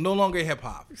 No longer hip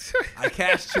hop. I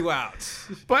cast you out.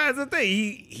 But that's the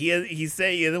thing. He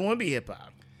said he doesn't want to be hip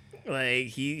hop. Like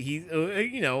he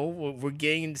you know, we're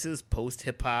getting into this post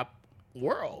hip hop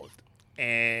world,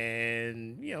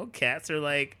 and you know, cats are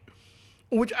like,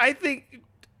 which I think.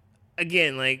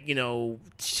 Again, like, you know,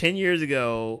 10 years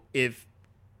ago, if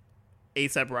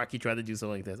A$AP Rocky tried to do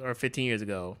something like this, or 15 years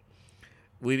ago,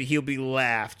 he'll be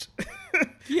laughed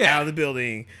out of the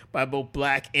building by both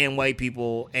black and white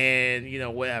people, and, you know,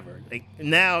 whatever. Like,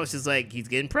 now it's just like he's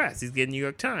getting press. He's getting New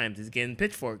York Times. He's getting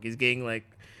Pitchfork. He's getting, like,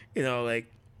 you know,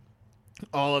 like,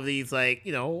 all of these, like,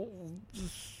 you know,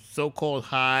 so-called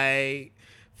high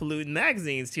falutin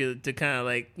magazines to kind of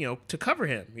like, you know, to cover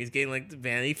him. He's getting like the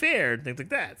Vanity Fair and things like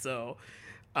that. So,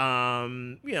 you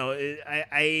know,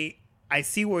 I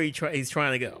see where he's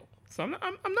trying to go. So I'm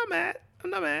not mad. I'm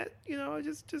not mad. You know,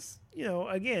 just you know,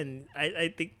 again,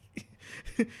 I think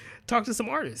talk to some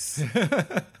artists.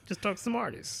 Just talk to some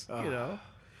artists. You know.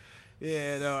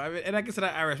 Yeah, no, I mean, and like I said,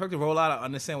 I respect the rollout. I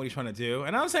understand what he's trying to do,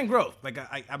 and I'm saying growth. Like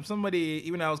I'm somebody,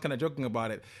 even though I was kind of joking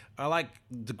about it, I like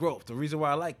the growth. The reason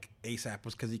why I like A$AP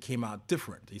was because he came out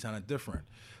different. He sounded different.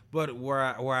 But where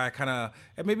I kind of,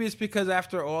 and maybe it's because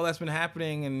after all that's been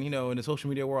happening, and you know, in the social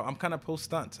media world, I'm kind of post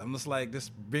stunts. I'm just like,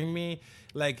 just bring me,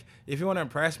 like, if you want to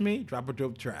impress me, drop a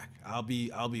dope track. I'll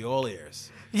be all ears.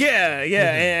 Yeah,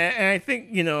 and I think,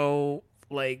 you know,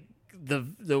 like the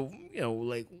you know,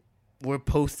 like. We're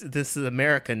this is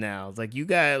America now. It's like, you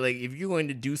got, like, if you're going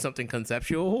to do something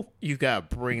conceptual, you got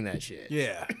to bring that shit.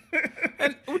 Yeah.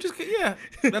 And which is, yeah,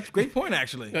 that's a great point,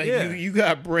 actually. Like, yeah. You got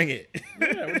to bring it.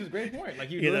 Yeah, which is a great point.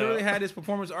 Like, you literally had this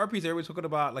performance art piece everybody was talking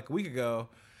about like a week ago.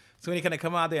 So when you kind of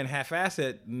come out there and half-ass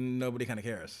it, nobody kind of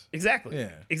cares. Exactly.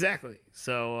 Yeah. Exactly.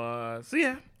 So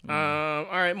yeah. All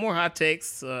right, more hot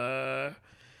takes. I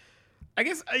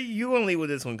guess you want to lead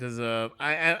with this one because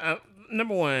I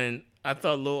number one, I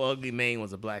thought Lil Ugly Mane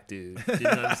was a black dude. Didn't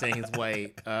understand he's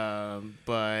white.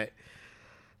 But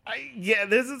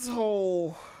there's this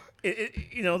whole,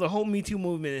 you know, the whole Me Too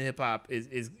movement in hip hop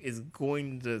is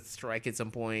going to strike at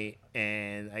some point,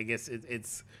 and I guess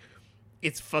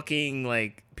it's fucking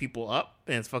like people up,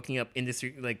 and it's fucking up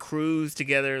industry, like crews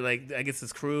together. Like, I guess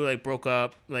this crew like broke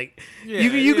up. Like,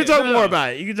 you can talk more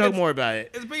about it. You can talk more about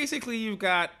it. It's basically you've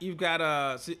got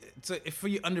so for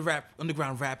you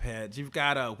underground rap heads, you've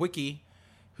got Wiki,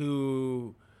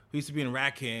 who used to be in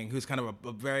Rat King, who's kind of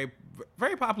a very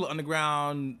very popular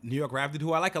underground New York rap dude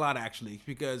who I like a lot actually,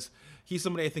 because he's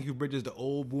somebody I think who bridges the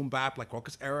old boom bap like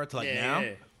Raucous era to like now.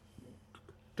 Yeah.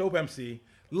 Dope MC.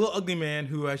 Lil Ugly Man,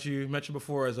 who, as you mentioned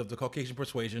before, is of the Caucasian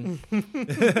persuasion,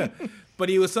 but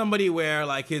he was somebody where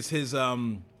like his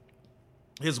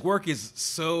work is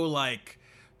so like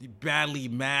badly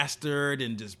mastered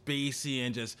and just bassy,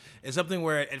 and just it's something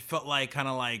where it felt like kind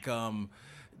of like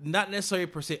not necessarily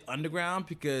per se underground,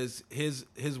 because his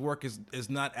work is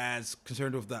not as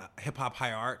concerned with the hip hop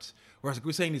high arts. Whereas like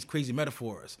we're saying these crazy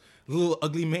metaphors. Lil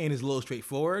Ugly Mane is a little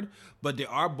straightforward, but there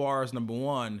are bars, number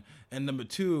one. And number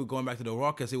two, going back to the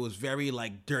Raucous, it was very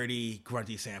like dirty,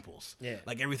 grunty samples. Yeah.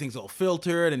 Like everything's all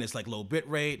filtered and it's like low bit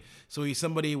rate. So he's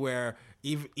somebody where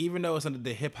even though it's under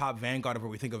the hip hop vanguard of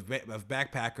where we think of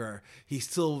Backpacker, he's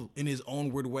still in his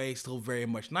own weird way, still very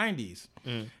much 90s.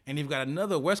 And you've got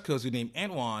another West Coast dude named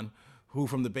Antoine, who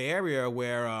from the Bay Area,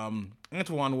 where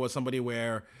Antoine was somebody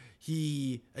where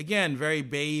he, again, very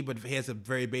Bay, but he has a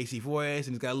very bassy voice,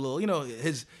 and he's got a little, you know,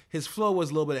 his flow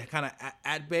was a little bit kind of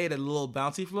at Bay, a little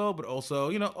bouncy flow, but also,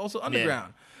 you know, also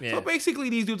underground. Yeah. So basically,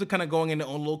 these dudes are kind of going in their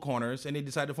own little corners, and they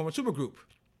decided to form a supergroup.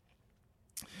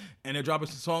 And they're dropping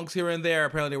some songs here and there.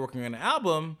 Apparently, they're working on an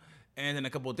album. And then a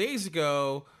couple of days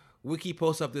ago, Wiki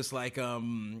posts up this like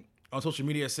on social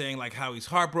media saying like how he's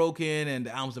heartbroken and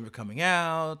the album's never coming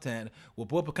out, and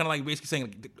kind of like basically saying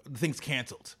like, the thing's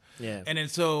canceled. Yeah. And then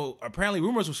so apparently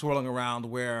rumors were swirling around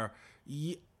where,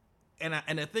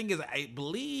 and the thing is, I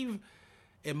believe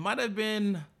it might have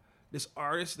been this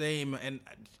artist's name, and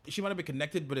she might have been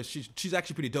connected, but she's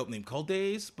actually pretty dope, named Cold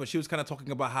Days. But she was kind of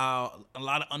talking about how a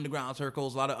lot of underground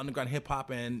circles, a lot of underground hip hop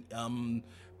and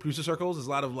producer circles, there's a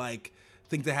lot of like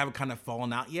things that haven't kind of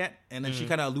fallen out yet. And then she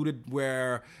kind of alluded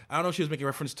where, I don't know if she was making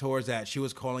reference towards that she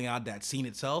was calling out that scene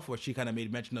itself, where she kind of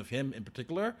made mention of him in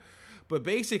particular. But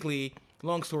basically,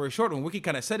 long story short, when Wiki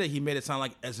kind of said it, he made it sound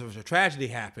like as if a tragedy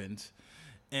happened.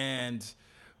 And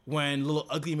when Little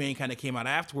Ugly Mane kind of came out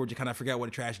afterwards, you kind of forgot what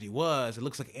a tragedy was. It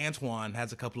looks like Antoine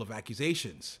has a couple of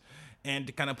accusations. And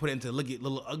to kind of put it into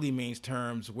Little Ugly Mane's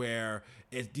terms, where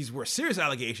these were serious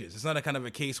allegations. It's not a kind of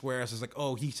a case where it's just like,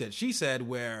 oh, he said, she said,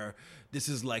 where this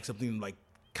is like something like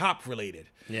cop related.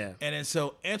 Yeah. And then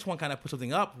so Antoine kind of put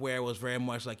something up where it was very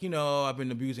much like, I've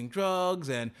been abusing drugs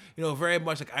and, very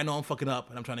much like, I know I'm fucking up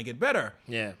and I'm trying to get better.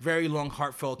 Yeah. Very long,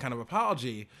 heartfelt kind of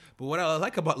apology. But what I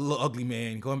like about Little Ugly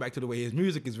Mane, going back to the way his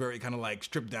music is very kind of like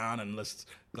stripped down and less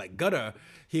like gutter,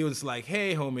 he was like,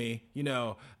 hey, homie,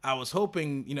 I was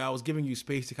hoping, I was giving you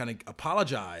space to kind of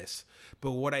apologize.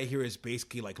 But what I hear is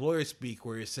basically like lawyer speak,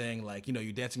 where you're saying like,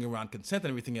 you're dancing around consent and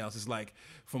everything else. It's like,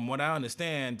 from what I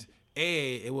understand,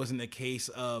 A, it wasn't a case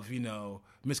of,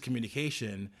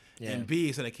 miscommunication. Yeah. And B,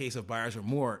 it's not a case of buyer's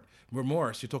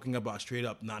remorse. You're talking about straight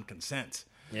up non-consent.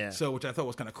 Yeah. So, which I thought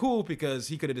was kind of cool, because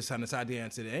he could have just signed a side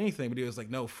dance and anything, but he was like,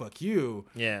 no, fuck you.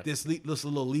 Yeah. This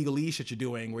little legalese shit you're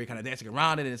doing, where you're kind of dancing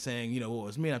around it and saying, well, it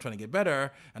was me and I'm trying to get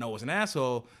better and I was an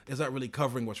asshole, is not really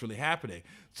covering what's really happening.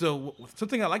 So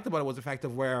something I liked about it was the fact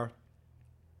of where,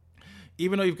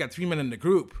 even though you've got 3 men in the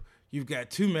group, you've got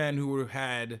 2 men who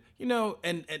had,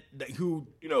 and who,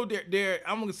 they're,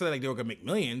 I'm going to say like they were going to make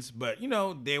millions, but,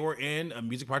 they were in a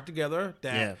music project together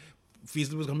that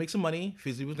feasibly was going to make some money,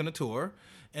 feasibly was going to tour,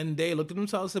 and they looked at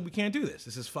themselves and said, we can't do this.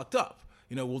 This is fucked up.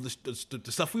 The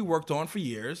stuff we worked on for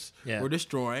years, we're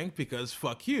destroying because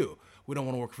fuck you. We don't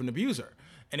want to work for an abuser.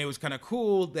 And it was kind of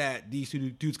cool that these 2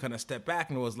 dudes kind of stepped back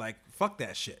and was like, fuck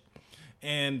that shit.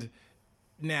 And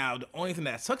now, the only thing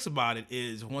that sucks about it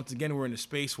is, once again, we're in a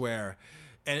space where,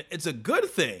 and it's a good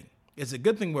thing. It's a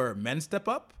good thing where men step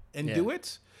up and do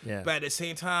it. Yeah. But at the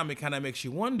same time, it kind of makes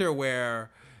you wonder where,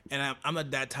 and I'm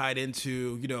not that tied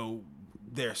into,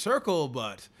 their circle,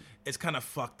 but it's kind of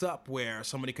fucked up where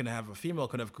somebody could have a female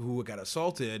who got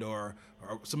assaulted, or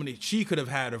somebody, she could have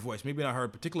had her voice. Maybe not her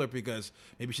in particular, because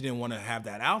maybe she didn't want to have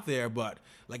that out there, but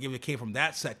like if it came from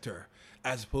that sector,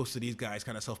 as opposed to these guys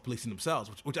kind of self-policing themselves,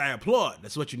 which I applaud.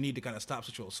 That's what you need to kind of stop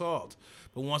sexual assault.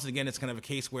 But once again, it's kind of a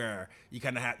case where you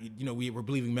kind of have, we're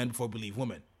believing men before we believe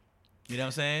women. You know what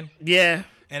I'm saying? Yeah.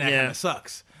 And that kind of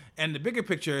sucks. And the bigger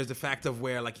picture is the fact of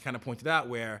where, like you kind of pointed out,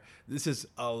 where this is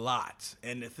a lot.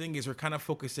 And the thing is, we're kind of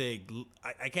focusing,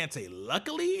 I can't say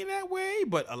luckily in that way,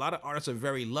 but a lot of artists are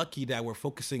very lucky that we're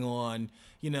focusing on,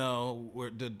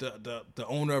 we're the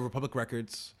owner of Republic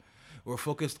Records. We're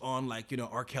focused on like,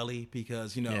 R. Kelly,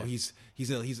 because, he's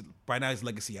right now he's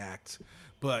legacy act.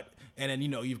 But, and then,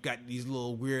 you've got these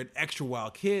little weird extra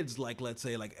wild kids, like, let's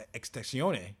say, like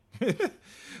Extensione,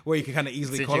 where you can kind of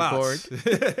easily call out.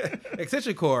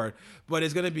 Extension cord. But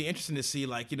it's going to be interesting to see,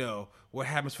 like, what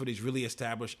happens for these really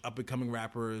established up-and-coming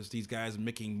rappers, these guys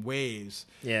making waves.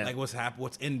 Yeah. Like,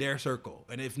 what's in their circle.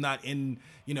 And if not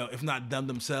if not them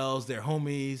themselves, their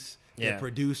homies, their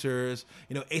producers.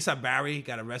 A$AP Barry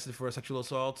got arrested for a sexual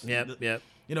assault. Yep. A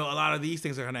lot of these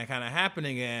things are kind of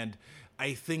happening, and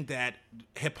I think that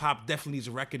hip hop definitely needs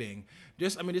a reckoning.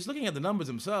 Just looking at the numbers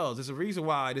themselves, there's a reason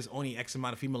why there's only X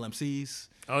amount of female MCs.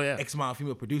 Oh yeah. X amount of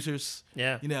female producers.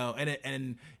 Yeah.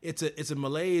 And it's a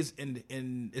malaise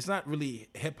in it's not really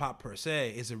hip hop per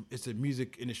se. It's a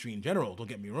music industry in general. Don't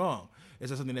get me wrong.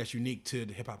 It's not something that's unique to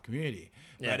the hip hop community.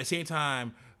 But at the same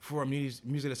time, for music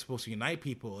that's supposed to unite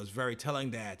people, it's very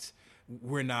telling that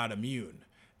we're not immune.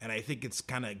 And I think it's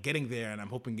kind of getting there, and I'm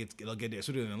hoping it'll get there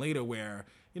sooner than later, where,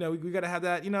 we got to have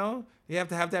that, you have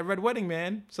to have that red wedding,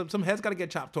 man. Some heads got to get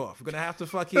chopped off. We're going to have to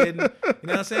fucking, you know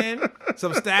what I'm saying?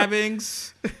 Some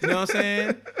stabbings, you know what I'm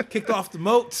saying? Kicked off the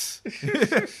moats.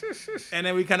 And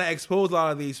then we kind of expose a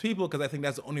lot of these people, because I think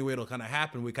that's the only way it'll kind of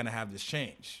happen. We kind of have this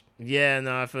change. Yeah,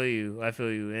 no, I feel you.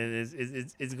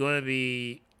 And it's going to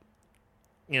be,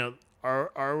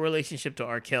 our relationship to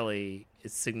R. Kelly, it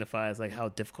signifies like how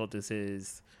difficult this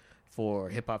is for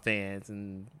hip hop fans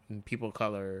and people of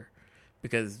color,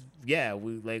 because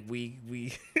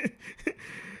we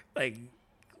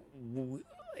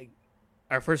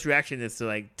our first reaction is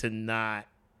to not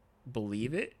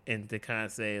believe it, and to kind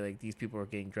of say like these people are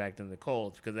getting dragged in the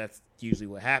cold, because that's usually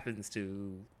what happens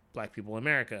to Black people in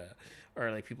America, or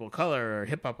like people of color, or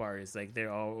hip hop artists. Like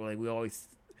they're all like, we always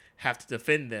have to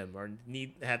defend them, or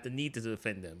have the need to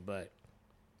defend them. But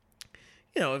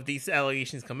if these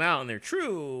allegations come out and they're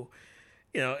true,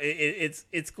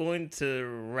 it's going to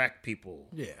wreck people.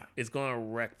 Yeah, it's going to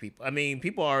wreck people. I mean,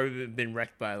 people have already been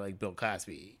wrecked by like Bill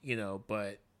Cosby,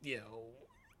 but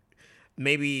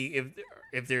maybe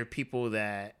there are people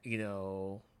that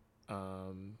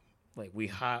like we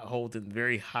hold in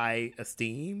very high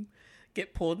esteem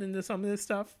get pulled into some of this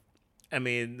stuff, I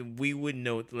mean, we wouldn't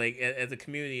know, like, as a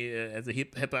community, as a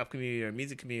hip hop community or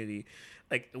music community,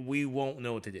 like, we won't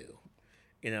know what to do,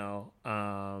 and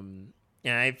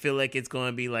I feel like it's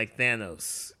going to be like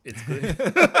Thanos. It's good.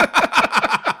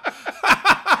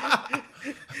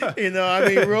 I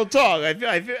mean, real talk. I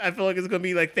feel like it's gonna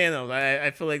be like Thanos. I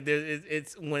feel like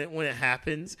it's when it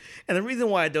happens, and the reason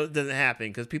why it doesn't happen,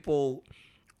 because people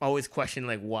always question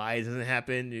like why it doesn't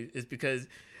happen, is because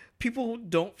people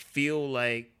don't feel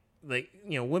like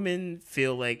women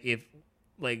feel like if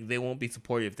like they won't be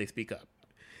supported if they speak up,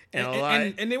 and they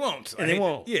won't, and they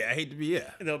won't. Yeah, I hate to be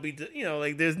And they'll be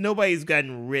like there's nobody who's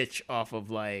gotten rich off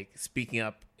of like speaking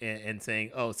up and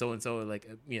saying, oh, so and so like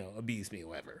abused me or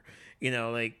whatever.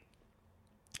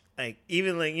 Like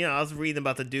even like I was reading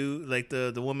about the dude, like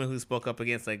the woman who spoke up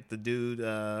against like the dude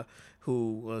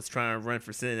who was trying to run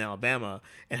for Senate in Alabama,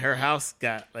 and her house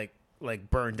got like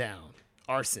burned down,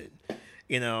 arson,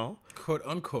 quote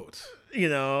unquote,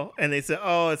 and they said,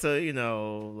 oh, it's a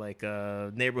like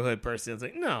a neighborhood person. It's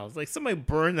like, no, it's like somebody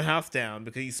burned the house down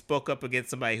because he spoke up against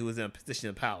somebody who was in a position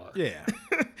of power. Yeah.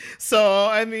 So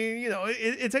I mean,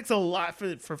 it takes a lot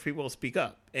for people to speak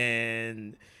up,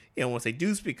 and once they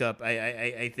do speak up,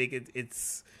 I think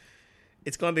it's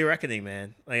going to be a reckoning,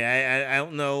 man. Like I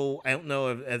don't know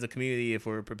if, as a community, if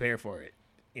we're prepared for it,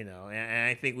 and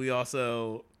I think we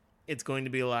also, it's going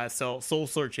to be a lot of soul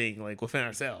searching, like within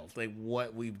ourselves, like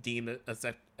what we've deemed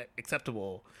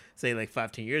acceptable, say like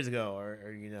 5-10 years ago,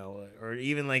 or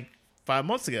even like 5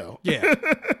 months ago. Yeah.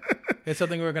 It's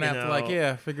something we're gonna have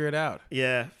to figure it out.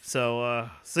 Yeah. So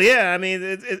yeah. I mean,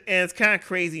 it's kind of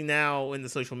crazy now in the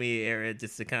social media era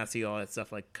just to kind of see all that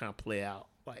stuff like kind of play out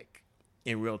like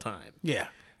in real time. Yeah.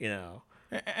 And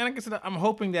like I said, I'm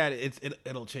hoping that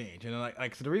it'll change. And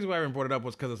like so the reason why I even brought it up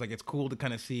was because it's cool to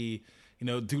kind of see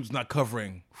dudes not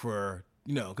covering for.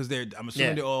 Because I'm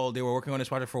assuming they were working on this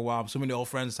project for a while. I'm assuming they're all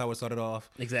friends. That's how it started off.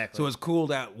 Exactly. So it's cool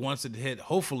that once it hit,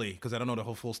 hopefully, because I don't know the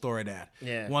whole full story of that.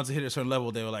 Yeah. Once it hit a certain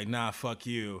level, they were like, nah, fuck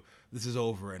you. This is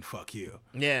over and fuck you.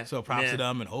 Yeah. So props to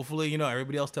them. And hopefully,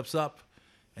 everybody else steps up.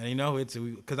 And, it's,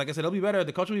 because like I said, it'll be better.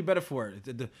 The culture will be better for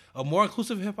it. A more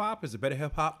inclusive hip hop is a better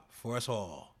hip hop for us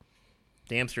all.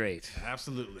 Damn straight.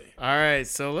 Absolutely. All right.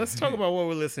 So let's talk about what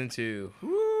we're listening to.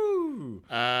 Woo.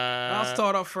 I'll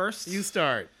start off first. You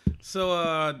start.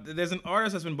 So there's an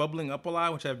artist that's been bubbling up a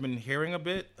lot, which I've been hearing a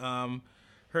bit.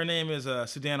 Her name is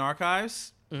Sudan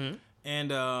Archives,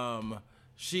 and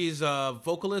she's a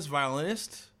vocalist,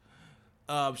 violinist.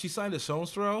 She signed to Stones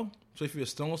Throw, so if you're a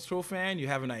Stones Throw fan, you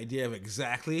have an idea of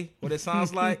exactly what it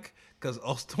sounds like, because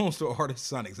all Stones Throw artists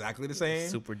sound exactly the same.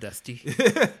 Super dusty.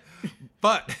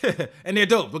 But, and they're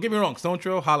dope. Don't get me wrong, Stones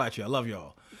Throw, holla at you. I love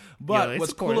y'all. But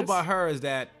what's cool about her is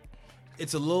that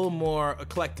it's a little more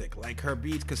eclectic. Like her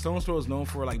beats, because Stones Throw is known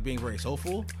for like being very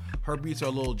soulful. Her beats are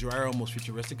a little drier, almost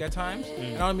futuristic at times.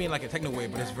 And I don't mean like a techno way,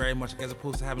 but it's very much like, as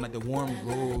opposed to having like the warm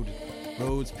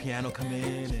Rhodes piano come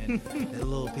in and that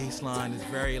little bass line is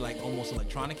very like almost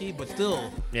electronic-y, but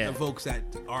still evokes that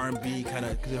R&B kind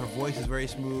of, because her voice is very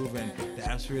smooth and the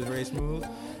atmosphere is very smooth.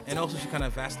 And also she kind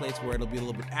of vacillates where it'll be a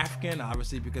little bit African,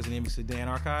 obviously because the name is Sudan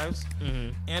Archives.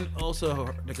 And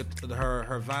also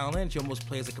her violin, she almost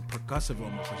plays like a percussive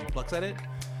almost, when she plucks at it.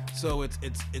 So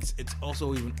it's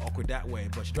also even awkward that way.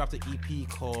 But she dropped an EP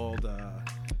called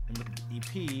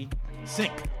EP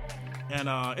Sync. And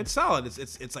it's solid.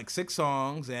 It's like 6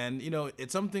 songs, and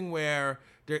it's something where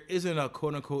there isn't a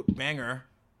quote unquote banger,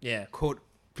 quote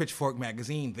Pitchfork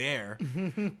magazine there,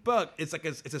 but it's like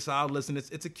it's a solid listen.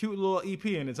 It's a cute little EP,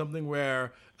 and it's something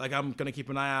where like I'm gonna keep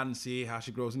an eye out and see how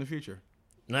she grows in the future.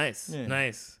 Nice.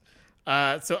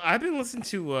 So I've been listening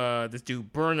to this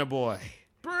dude Burna Boy.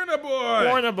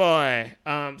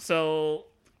 So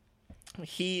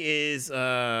he is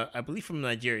I believe from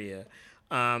Nigeria.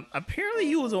 Apparently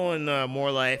he was on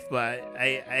More Life, but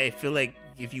I feel like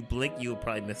if you blink, you would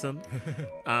probably miss him.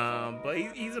 But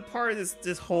he's a part of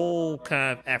this whole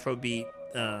kind of Afrobeat,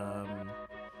 I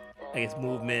guess,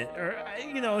 movement, or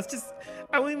it's just,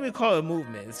 I wouldn't even call it a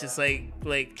movement. It's just like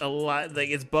a lot, like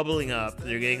it's bubbling up.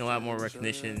 They're getting a lot more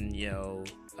recognition,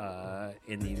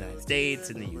 in the United States,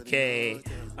 in the UK,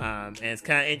 and it's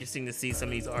kind of interesting to see some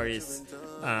of these artists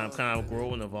kind of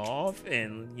grow and evolve,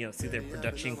 and see their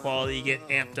production quality get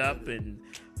amped up, and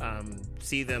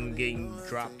see them getting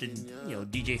dropped in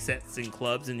DJ sets in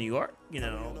clubs in New York.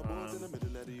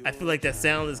 I feel like that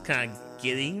sound is kind of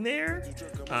getting there,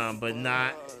 but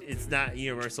it's not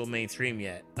universal mainstream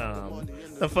yet.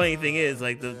 The funny thing is,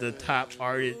 like the top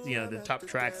artists, the top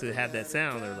tracks that have that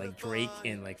sound are like Drake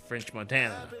and like French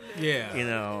Montana.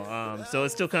 Yeah. So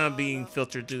it's still kind of being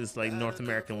filtered through this like North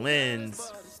American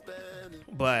lens,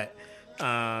 but.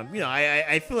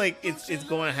 I feel like it's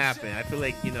going to happen. I feel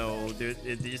like there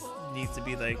just needs to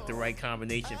be like the right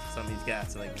combination for some of these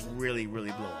guys to like really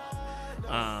really blow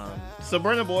up. So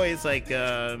Burna Boy is like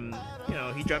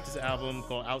he dropped this album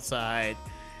called Outside.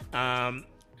 I'm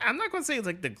not gonna say it's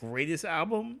like the greatest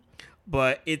album,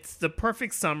 but it's the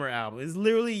perfect summer album. It's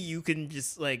literally you can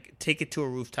just like take it to a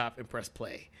rooftop and press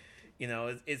play.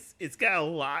 It's got a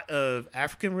lot of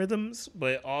African rhythms,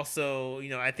 but also,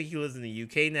 I think he lives in the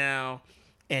UK now,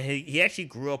 and he actually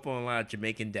grew up on a lot of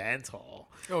Jamaican dance hall.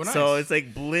 Oh, nice. So it's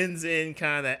like blends in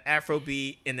kind of that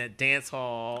Afrobeat and that dance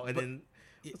hall, and then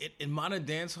in modern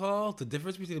dance hall, the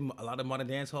difference between a lot of modern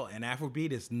dance hall and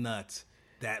Afrobeat is not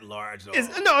that large. Though. It's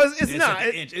not. Like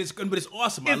an inch. It's good, but it's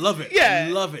awesome. I love it. Yeah,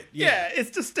 I love it. Yeah, it's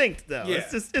distinct though. Yeah.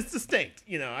 It's distinct.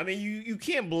 I mean, you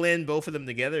can't blend both of them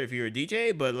together if you're a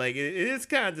DJ, but like it is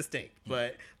kind of distinct.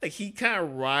 But like he kind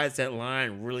of rides that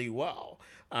line really well.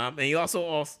 And he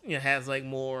also has like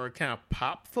more kind of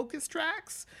pop focused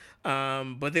tracks,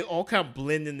 but they all kind of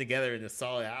blend in together in a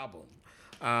solid album.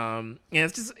 And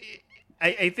it's just,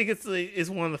 I think it's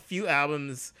one of the few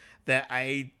albums that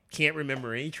I can't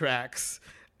remember any tracks.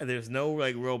 There's no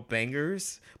like real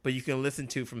bangers, but you can listen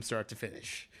to from start to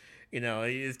finish.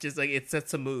 It's just like it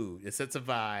sets a mood, it sets a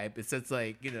vibe, it sets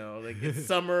like like it's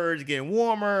summer, it's getting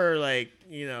warmer, like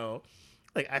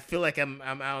like I feel like I'm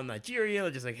out in Nigeria,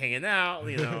 just like hanging out,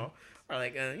 or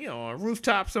like on a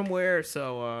rooftop somewhere.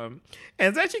 So and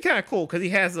it's actually kind of cool because he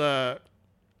has a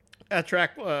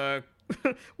track with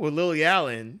Lily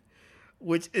Allen,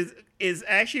 which is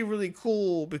actually really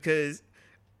cool because.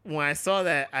 When I saw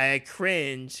that, I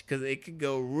cringed because it could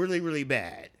go really, really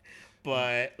bad.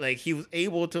 But like he was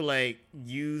able to like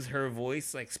use her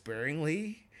voice like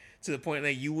sparingly to the point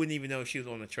like you wouldn't even know she was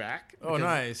on the track. Oh,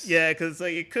 nice. Yeah, because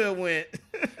like it could have went.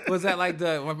 Was that like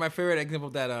one of my favorite example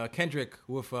of that Kendrick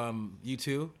with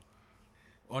U2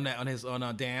 on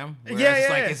Damn?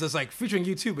 It's just like featuring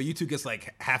U2, but U2 gets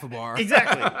like half a bar.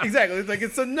 Exactly. It's like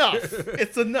it's enough.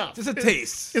 It's enough. Just a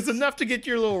taste. It's enough to get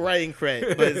your little writing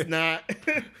credit, but it's not.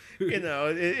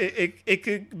 It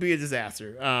could be a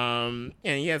disaster. And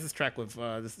he has this track with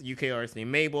this UK artist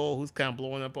named Mabel, who's kind of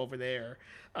blowing up over there.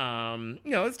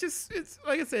 It's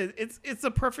like I said, it's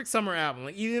a perfect summer album.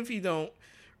 Like even if you don't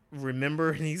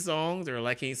remember any songs or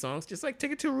like any songs, just like take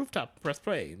it to a rooftop, press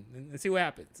play, and see what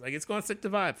happens. Like it's gonna set the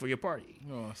vibe for your party.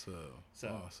 Awesome.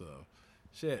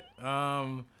 Shit.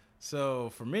 So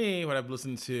for me, what I've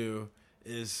listened to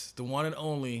is the one and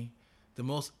only, the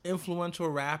most influential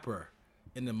rapper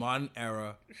in the modern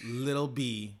era, Lil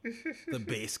B, the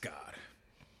bass god.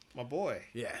 My boy.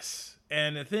 Yes.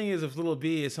 And the thing is, if Lil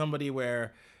B is somebody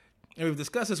where, and we've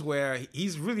discussed this, where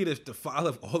he's really the father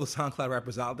of all the SoundCloud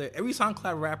rappers out there. Every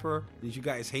SoundCloud rapper that you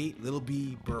guys hate, Lil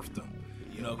B birthed them,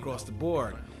 across the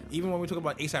board. Even when we talk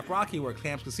about A$AP Rocky, where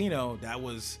Clams Casino,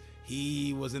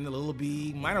 he was in the Lil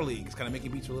B minor leagues, kind of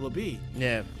making beats for Lil B.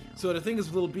 Yeah. So the thing is,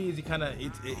 with Lil B is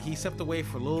he stepped away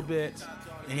for a little bit,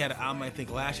 and he had an album I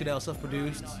think last year that was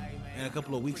self-produced, and a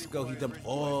couple of weeks ago he dumped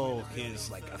all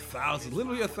his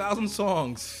literally 1,000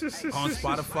 songs on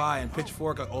Spotify and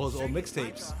Pitchfork, all his old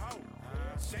mixtapes.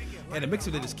 And a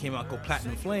mixtape that just came out called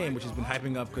Platinum Flame, which has been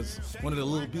hyping up because one of the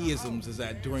Lil B-isms is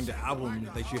that during the album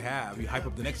that you hype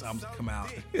up the next albums that come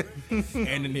out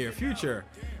in the near future.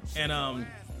 And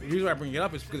the reason why I bring it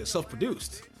up is because it's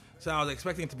self-produced. So I was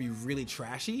expecting it to be really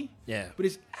trashy. Yeah. But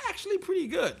it's actually pretty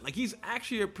good. Like, he's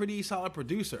actually a pretty solid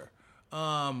producer.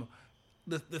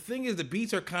 The thing is, the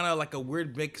beats are kind of like a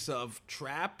weird mix of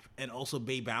trap and also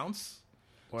Bay bounce.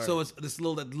 Word. So it's this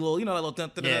little, it's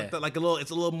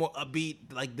a little more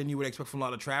upbeat like than you would expect from a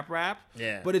lot of trap rap.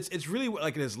 Yeah. But it's really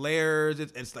like there's layers.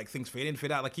 It's like things fade in,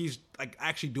 fade out. Like he's like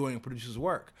actually doing a producer's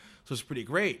work. So it's pretty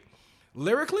great.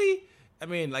 Lyrically, I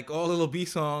mean, like all the Lil B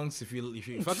songs, if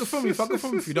you fuck with them, you fuck with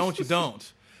them. If you don't, you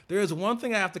don't. There is one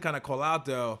thing I have to kind of call out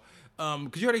though,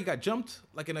 because you already got jumped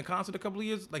like in a concert a couple of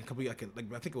years, like I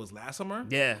think it was last summer.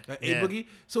 Yeah. A-Boogie.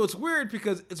 So it's weird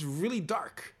because it's really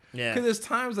dark. Yeah. Because there's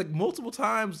times, like multiple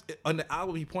times on the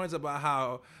album, he points about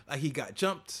how like he got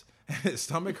jumped his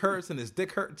stomach hurts and his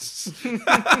dick hurts. And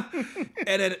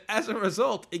then as a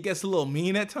result, it gets a little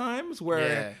mean at times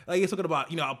where like he's talking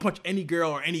about, I'll punch any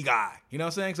girl or any guy. You know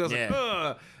what I'm saying? So it's like,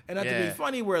 ugh. And that to be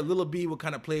funny where Lil B would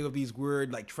kind of play with these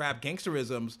weird like trap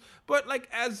gangsterisms, but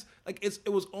it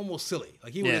was almost silly.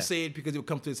 Like he wouldn't say it because it would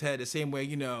come to his head the same way,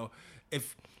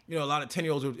 if a lot of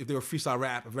 10-year-olds, if they were freestyle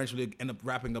rap, eventually end up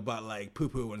rapping about like poo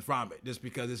poo and vomit, just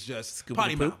because it's just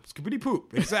potty mouth, scoopity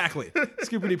poop, exactly,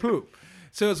 scoopity poop.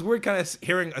 So it's weird, kind of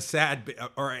hearing a sad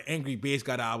or an angry bass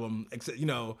god album,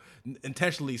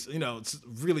 intentionally, it's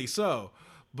really so.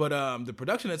 But the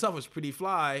production itself is pretty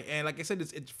fly, and like I said,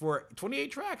 it's for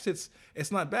 28 tracks. It's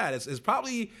not bad. It's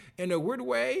probably in a weird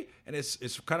way, and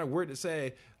it's kind of weird to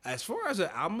say. As far as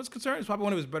the album is concerned, it's probably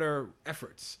one of his better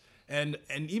efforts. And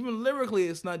even lyrically,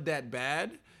 it's not that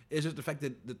bad. It's just the fact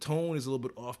that the tone is a little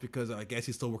bit off because I guess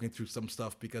he's still working through some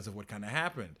stuff because of what kind of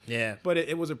happened. Yeah. But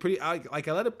it was a pretty I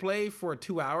let it play for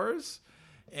 2 hours,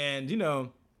 and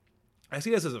I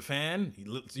see this as a fan.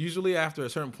 Usually after a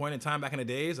certain point in time back in the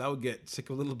days, I would get sick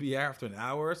of Lil B after an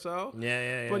hour or so.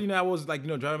 Yeah. But I was like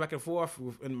driving back and forth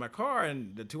in my car,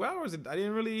 and the 2 hours I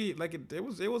didn't really like it. It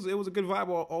was a good vibe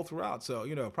all throughout. So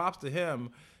props to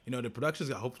him. The production's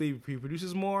got, hopefully he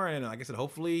produces more, and like I said,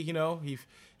 hopefully he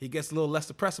gets a little less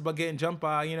depressed about getting jumped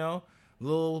by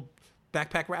little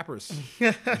backpack rappers.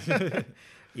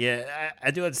 Yeah,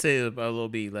 I do have to say about Lil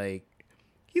B, like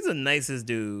he's the nicest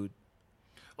dude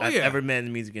I've ever met in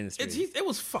the music industry. It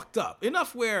was fucked up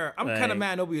enough where I'm kind of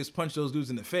mad nobody has punched those dudes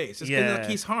in the face. It's like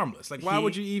he's harmless. Like why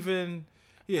would you even?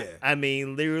 Yeah, I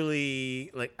mean,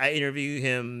 literally, like I interviewed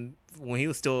him when he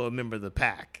was still a member of the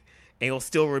Pack. And he'll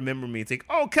still remember me. It's like,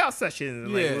 Cal Sessions.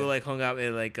 And we were like hung out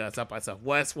at like South by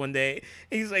Southwest one day.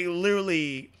 And he's like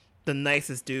literally the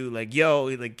nicest dude. Like, yo,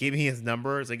 he like gave me his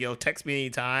number. It's like, yo, text me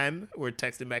anytime. We're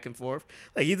texting back and forth.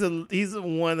 Like he's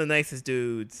one of the nicest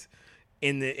dudes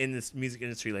in this music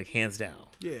industry, like hands down.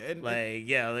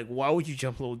 Yeah, like why would you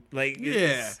jump low? Like,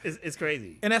 it's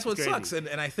crazy, and that's what sucks.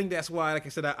 And I think that's why, like I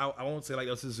said, I won't say like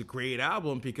this is a great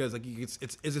album because like it's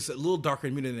just a little darker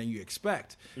and muted than you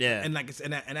expect. Yeah, and like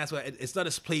and that's why it's not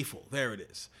as playful. There it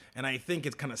is. And I think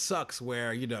it kind of sucks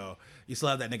where you still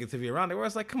have that negativity around it. Where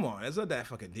it's like, come on, it's not that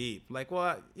fucking deep. Like,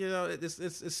 well,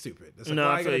 it's stupid. It's like, no,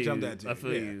 why I gotta jump that deep? I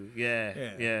feel you.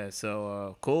 Yeah.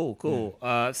 So cool.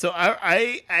 So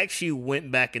I actually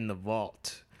went back in the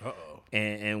vault.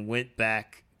 And went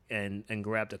back and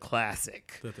grabbed a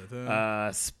classic.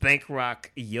 Spank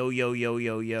Rock Yo Yo Yo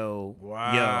Yo Yo.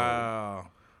 Wow.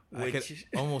 Yo, I could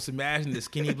almost imagine the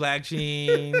skinny black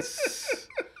jeans.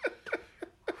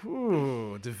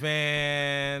 Ooh, the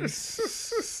Vans.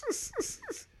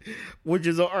 Which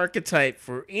is an archetype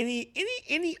for any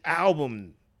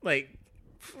album. Like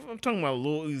I'm talking about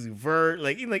Lil Uzi Vert.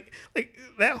 Like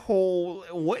that whole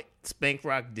what Spank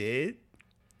Rock did.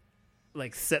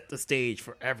 Like set the stage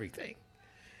for everything,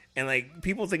 and like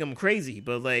people think I'm crazy,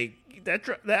 but like that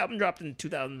album dropped in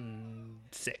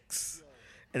 2006,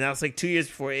 and that was like 2 years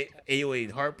before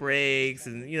 808 Heartbreaks,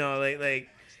 and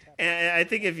and I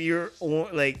think if you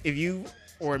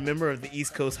were a member of the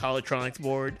East Coast Holotronics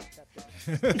board,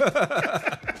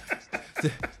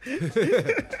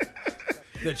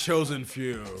 the chosen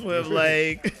few, with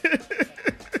like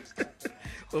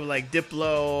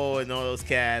Diplo and all those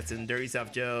cats and Dirty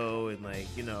South Joe and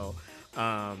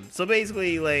so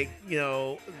basically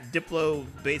Diplo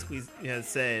basically has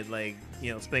said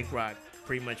Spank Rock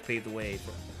pretty much paved the way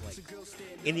for like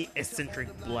any eccentric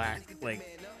black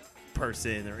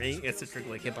person or any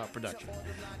eccentric hip hop production.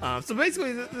 So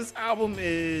basically this album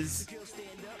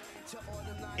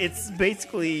it's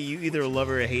basically you either love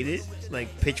it or hate it.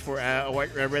 Like Pitchfork, I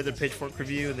read the Pitchfork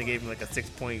review and they gave him like a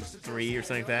 6.3 or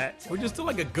something like that. Which is still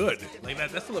like a good. Like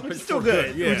that's still a Pitchfork. Still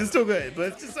good. Yeah. Which is still good. But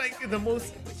it's just like the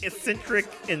most eccentric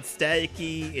and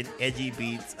staticky and edgy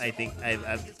beats I think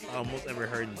I've almost ever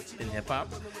heard in hip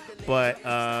hop. But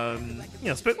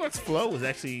Spank Rock's flow was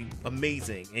actually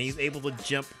amazing, and he's able to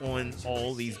jump on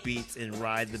all these beats and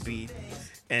ride the beat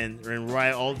and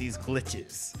ride all these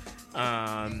glitches.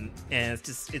 And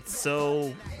it's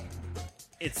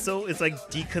like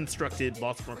deconstructed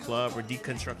Baltimore Club or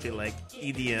deconstructed like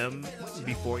EDM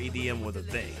before EDM was a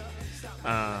thing.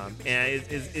 And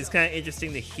it's kind of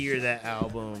interesting to hear that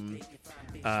album,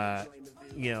 kind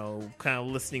of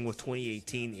listening with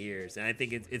 2018 ears. And I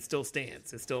think it still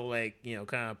stands. It's still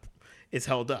kind of, it's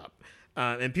held up.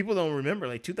 And people don't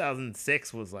remember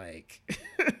 2006 was like,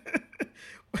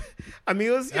 I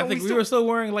mean, I think we were still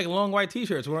wearing long white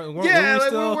T-shirts. We were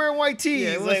wearing white tees.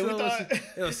 Yeah, it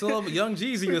was still Young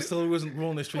Jeezy wasn't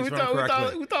rolling the streets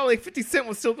correctly. We thought 50 Cent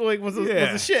was still was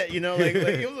the shit. It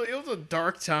was a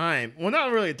dark time. Well,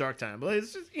 not really a dark time, but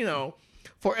it's just,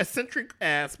 for eccentric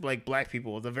ass like black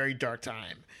people, it's a very dark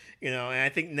time. And I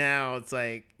think now it's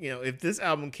like, if this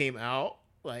album came out,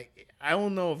 like, I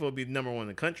don't know if it'll be number one in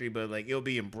the country, but like it'll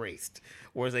be embraced.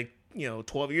 Whereas like,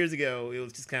 12 years ago, it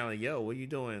was just kind of like, yo, what are you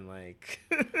doing? Like,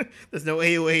 there's no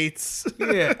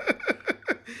 808s. Yeah.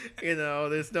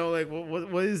 There's no like,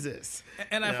 what is this?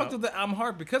 And I fucked with the album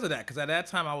hard because of that. Because at that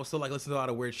time, I was still like listening to a lot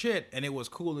of weird shit, and it was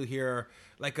cool to hear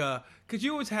like because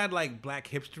you always had like black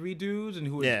hipstery dudes and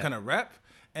who would kind of rap.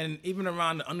 And even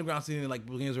around the underground scene, like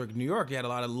Williamsburg, New York, you had a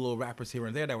lot of little rappers here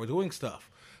and there that were doing stuff.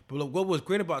 But what was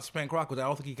great about Spank Rock was I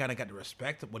don't think he kind of got the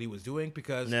respect of what he was doing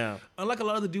because unlike a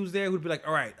lot of the dudes there who'd be like,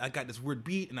 all right, I got this weird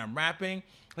beat and I'm rapping.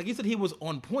 Like he said, he was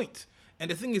on point. And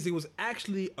the thing is, it was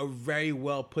actually a very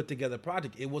well put together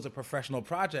project. It was a professional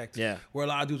project where a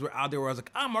lot of dudes were out there where I was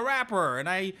like, I'm a rapper and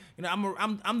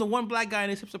I'm the one black guy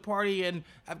in this hipster party and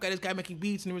I've got this guy making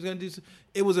beats and he was going to do this.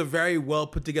 It was a very well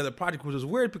put together project, which was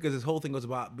weird because his whole thing was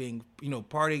about being,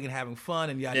 partying and having fun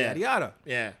and yada, yada, yada.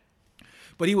 Yeah.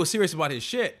 But he was serious about his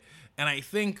shit. And I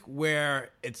think where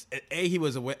it's, he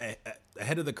was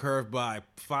ahead of the curve by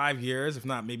 5 years, if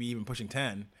not maybe even pushing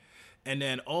 10. And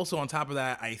then also on top of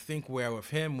that, I think where with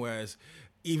him was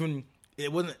even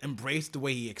it wasn't embraced the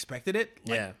way he expected it.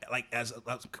 Like as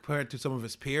compared to some of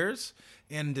his peers.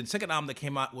 And the second album that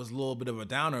came out was a little bit of a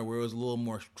downer where it was a little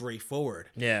more straightforward.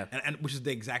 Yeah. And which is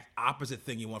the exact opposite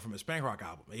thing you want from his Spank Rock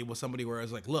album. He was somebody where it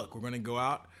was like, look, we're going to go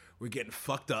out, we're getting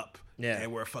fucked up,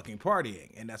 and we're fucking partying.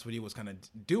 And that's what he was kind of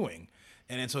doing.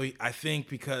 And then so I think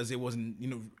because it wasn't,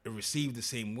 received the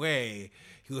same way,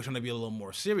 he was trying to be a little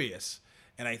more serious.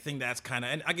 And I think that's kind of,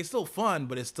 and like, it's still fun,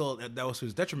 but it's still, that was to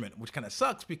his detriment, which kind of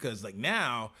sucks because like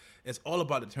now it's all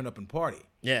about to turn up and party.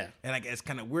 Yeah. And like, it's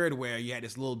kind of weird where you had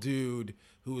this little dude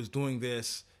who was doing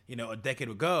this, a decade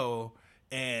ago,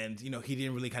 and, he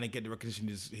didn't really kind of get the recognition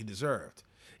he deserved.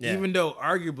 Yeah. Even though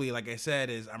arguably, like I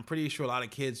said, I'm pretty sure a lot of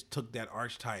kids took that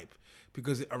archetype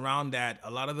because around that,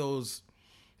 a lot of those,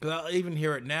 because I'll even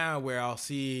hear it now where I'll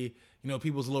see,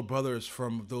 people's little brothers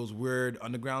from those weird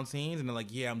underground scenes, and they're like,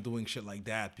 yeah, I'm doing shit like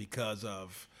that because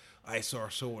of I saw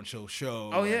so-and-so show.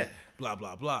 Oh, yeah. Blah,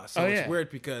 blah, blah. So it's weird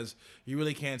because you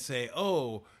really can't say,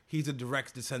 oh, he's a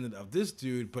direct descendant of this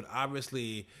dude, but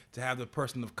obviously to have the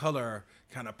person of color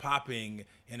kind of popping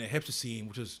in a hipster scene,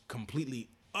 which is completely,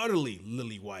 utterly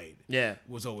lily white,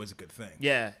 was always a good thing.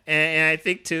 Yeah, and I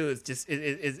think, too, it's just,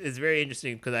 it's very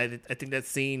interesting because I think that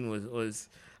scene was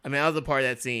I mean, I was a part of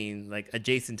that scene, like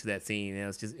adjacent to that scene,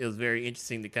 and it was very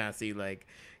interesting to kind of see like,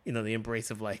 the embrace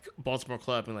of like Baltimore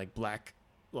club and like black,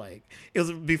 like it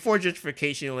was before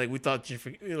gentrification. Like we thought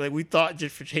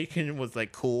gentrification was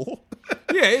like cool.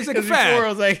 Yeah, it's like a fad. Before I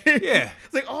was like,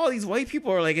 it's like all these white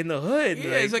people are like in the hood.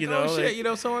 Yeah, it's like oh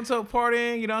shit, so and so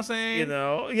partying. You know what I'm saying?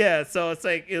 Yeah. So it's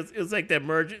like it was like that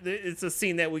merge. It's a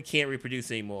scene that we can't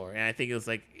reproduce anymore, and I think it was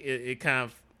like it kind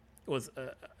of was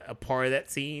a part of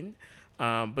that scene.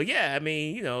 But yeah, I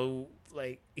mean,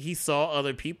 like he saw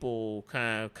other people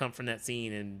kind of come from that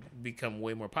scene and become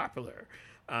way more popular.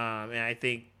 And I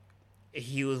think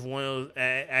he was one of those,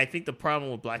 I think the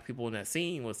problem with black people in that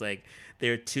scene was like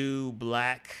they're too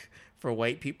black for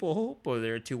white people, or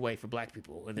they're too white for black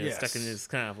people, and they're stuck in this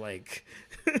kind of like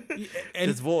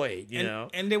this void,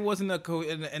 And there wasn't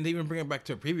and even bring it back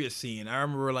to a previous scene. I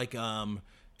remember like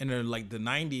in the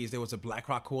 90s, there was a Black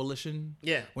Rock Coalition.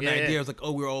 Yeah. When the idea was like,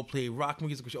 oh, we all play rock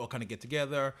music, we should all kind of get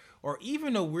together. Or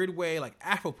even a weird way like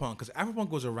Afropunk, because Afropunk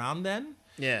was around then.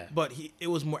 Yeah. But it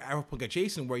was more Afropunk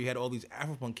adjacent, where you had all these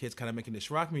Afropunk kids kind of making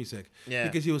this rock music. Yeah.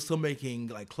 Because he was still making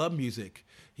like club music.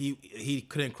 He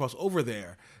couldn't cross over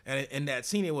there. And in that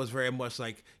scene, it was very much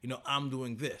like, I'm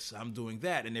doing this, I'm doing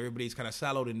that. And everybody's kind of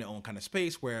siloed in their own kind of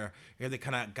space where if they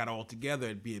kind of got all together,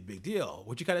 it'd be a big deal.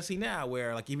 What you kind of see now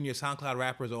where like even your SoundCloud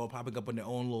rappers are all popping up in their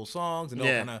own little songs and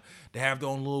they have their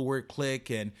own little word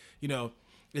click. And,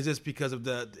 it's just because of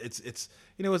it's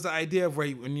the idea of where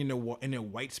when you're in a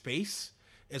white space,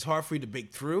 it's hard for you to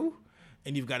break through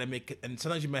and you've got to and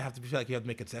sometimes you might have to feel like you have to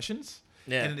make concessions.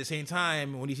 Yeah. And at the same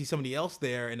time, when you see somebody else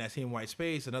there in that same white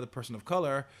space, another person of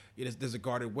color, there's a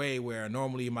guarded way where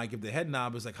normally you might give the head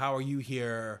nod. It's like, how are you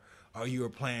here? Are you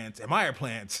a plant? Am I a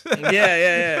plant?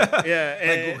 Yeah.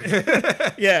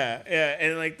 And,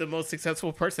 and like the most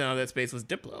successful person out of that space was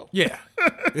Diplo. Yeah.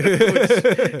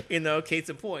 Which, case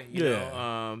in point,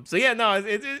 know. So yeah, no,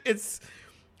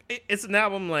 it's an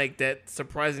album like that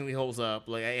surprisingly holds up.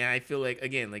 Like I feel like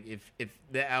again, like if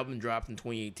that album dropped in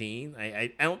 2018,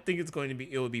 I don't think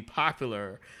it would be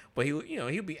popular, but he'll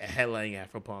be a headlining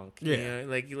Afropunk. Yeah,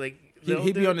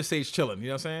 he'd be on the stage chilling. You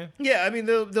know what I'm saying? Yeah, I mean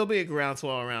there'll be a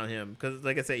groundswell around him because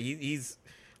like I said, he's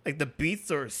like the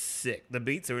beats are sick. The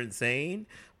beats are insane,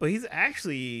 but he's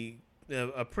actually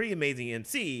a pretty amazing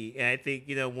MC. And I think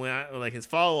when his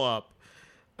follow up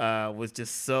was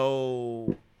just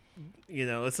so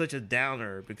it's such a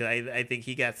downer because I think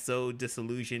he got so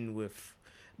disillusioned with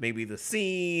maybe the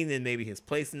scene and maybe his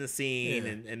place in the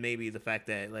scene and maybe the fact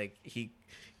that like he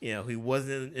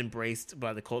wasn't embraced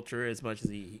by the culture as much as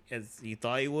he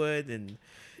thought he would, and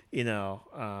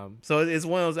so it's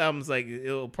one of those albums like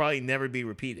it'll probably never be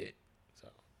repeated.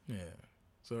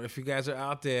 So if you guys are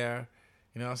out there,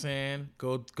 you know what I'm saying,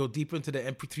 go deep into the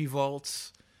MP3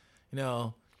 vaults,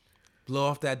 blow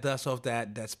off that dust off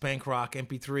that Spank Rock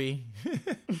MP3,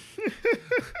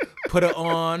 put it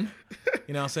on,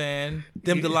 you know what I'm saying,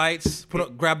 dim the lights,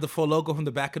 grab the full logo from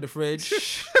the back of the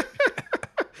fridge.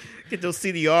 Get those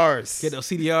CDRs.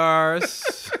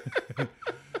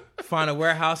 Find a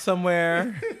warehouse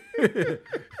somewhere.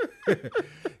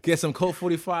 Get some Colt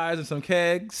 45s and some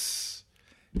kegs.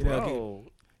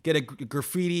 Get a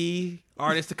graffiti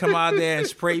artist to come out there and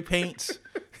spray paint.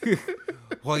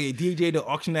 While your DJ to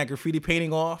auction that graffiti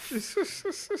painting off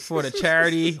for the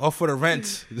charity or for the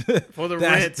rent. For the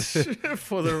rent.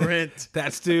 For the rent.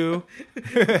 That's due.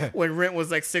 When rent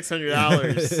was like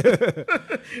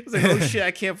 $600. It's like, oh shit, I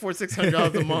can't afford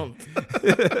 $600 a month.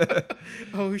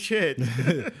 Oh shit.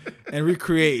 And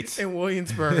recreate. In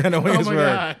Williamsburg. Oh my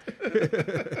God.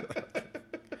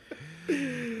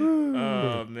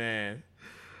 Oh man.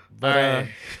 But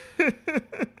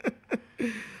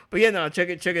but yeah, no, check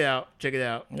it out.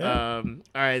 Yeah. All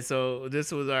right, so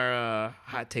this was our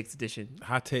hot takes edition.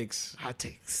 Hot takes.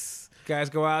 Guys,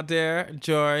 go out there,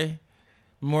 enjoy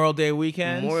Memorial Day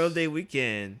weekend. You know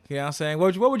what I'm saying?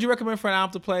 What would you recommend for an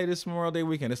album to play this Memorial Day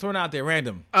weekend? It's thrown out there,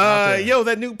 random.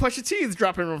 That new Pusha T is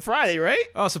dropping on Friday, right?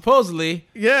 Oh, supposedly.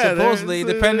 Yeah. Supposedly,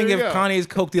 depending if Kanye's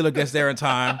coke dealer gets there in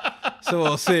time. So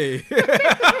we'll see.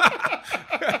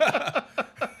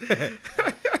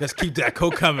 Let's keep that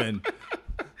coke coming.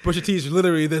 Pusha T's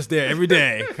literally this there every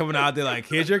day, coming out there like,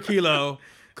 here's your kilo.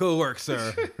 Cool work,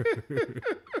 sir.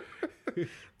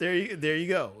 There you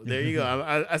go.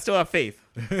 I still have faith.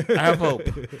 I have hope.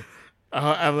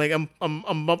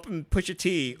 I'm bumping Pusha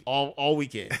T all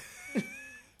weekend.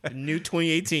 New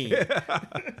 2018.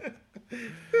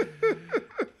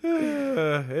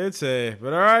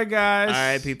 But all right, guys. All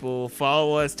right, people.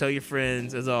 Follow us. Tell your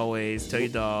friends, as always. Tell your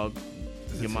dog,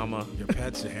 your mama, your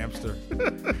pets, your hamster.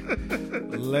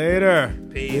 Later.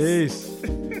 Peace.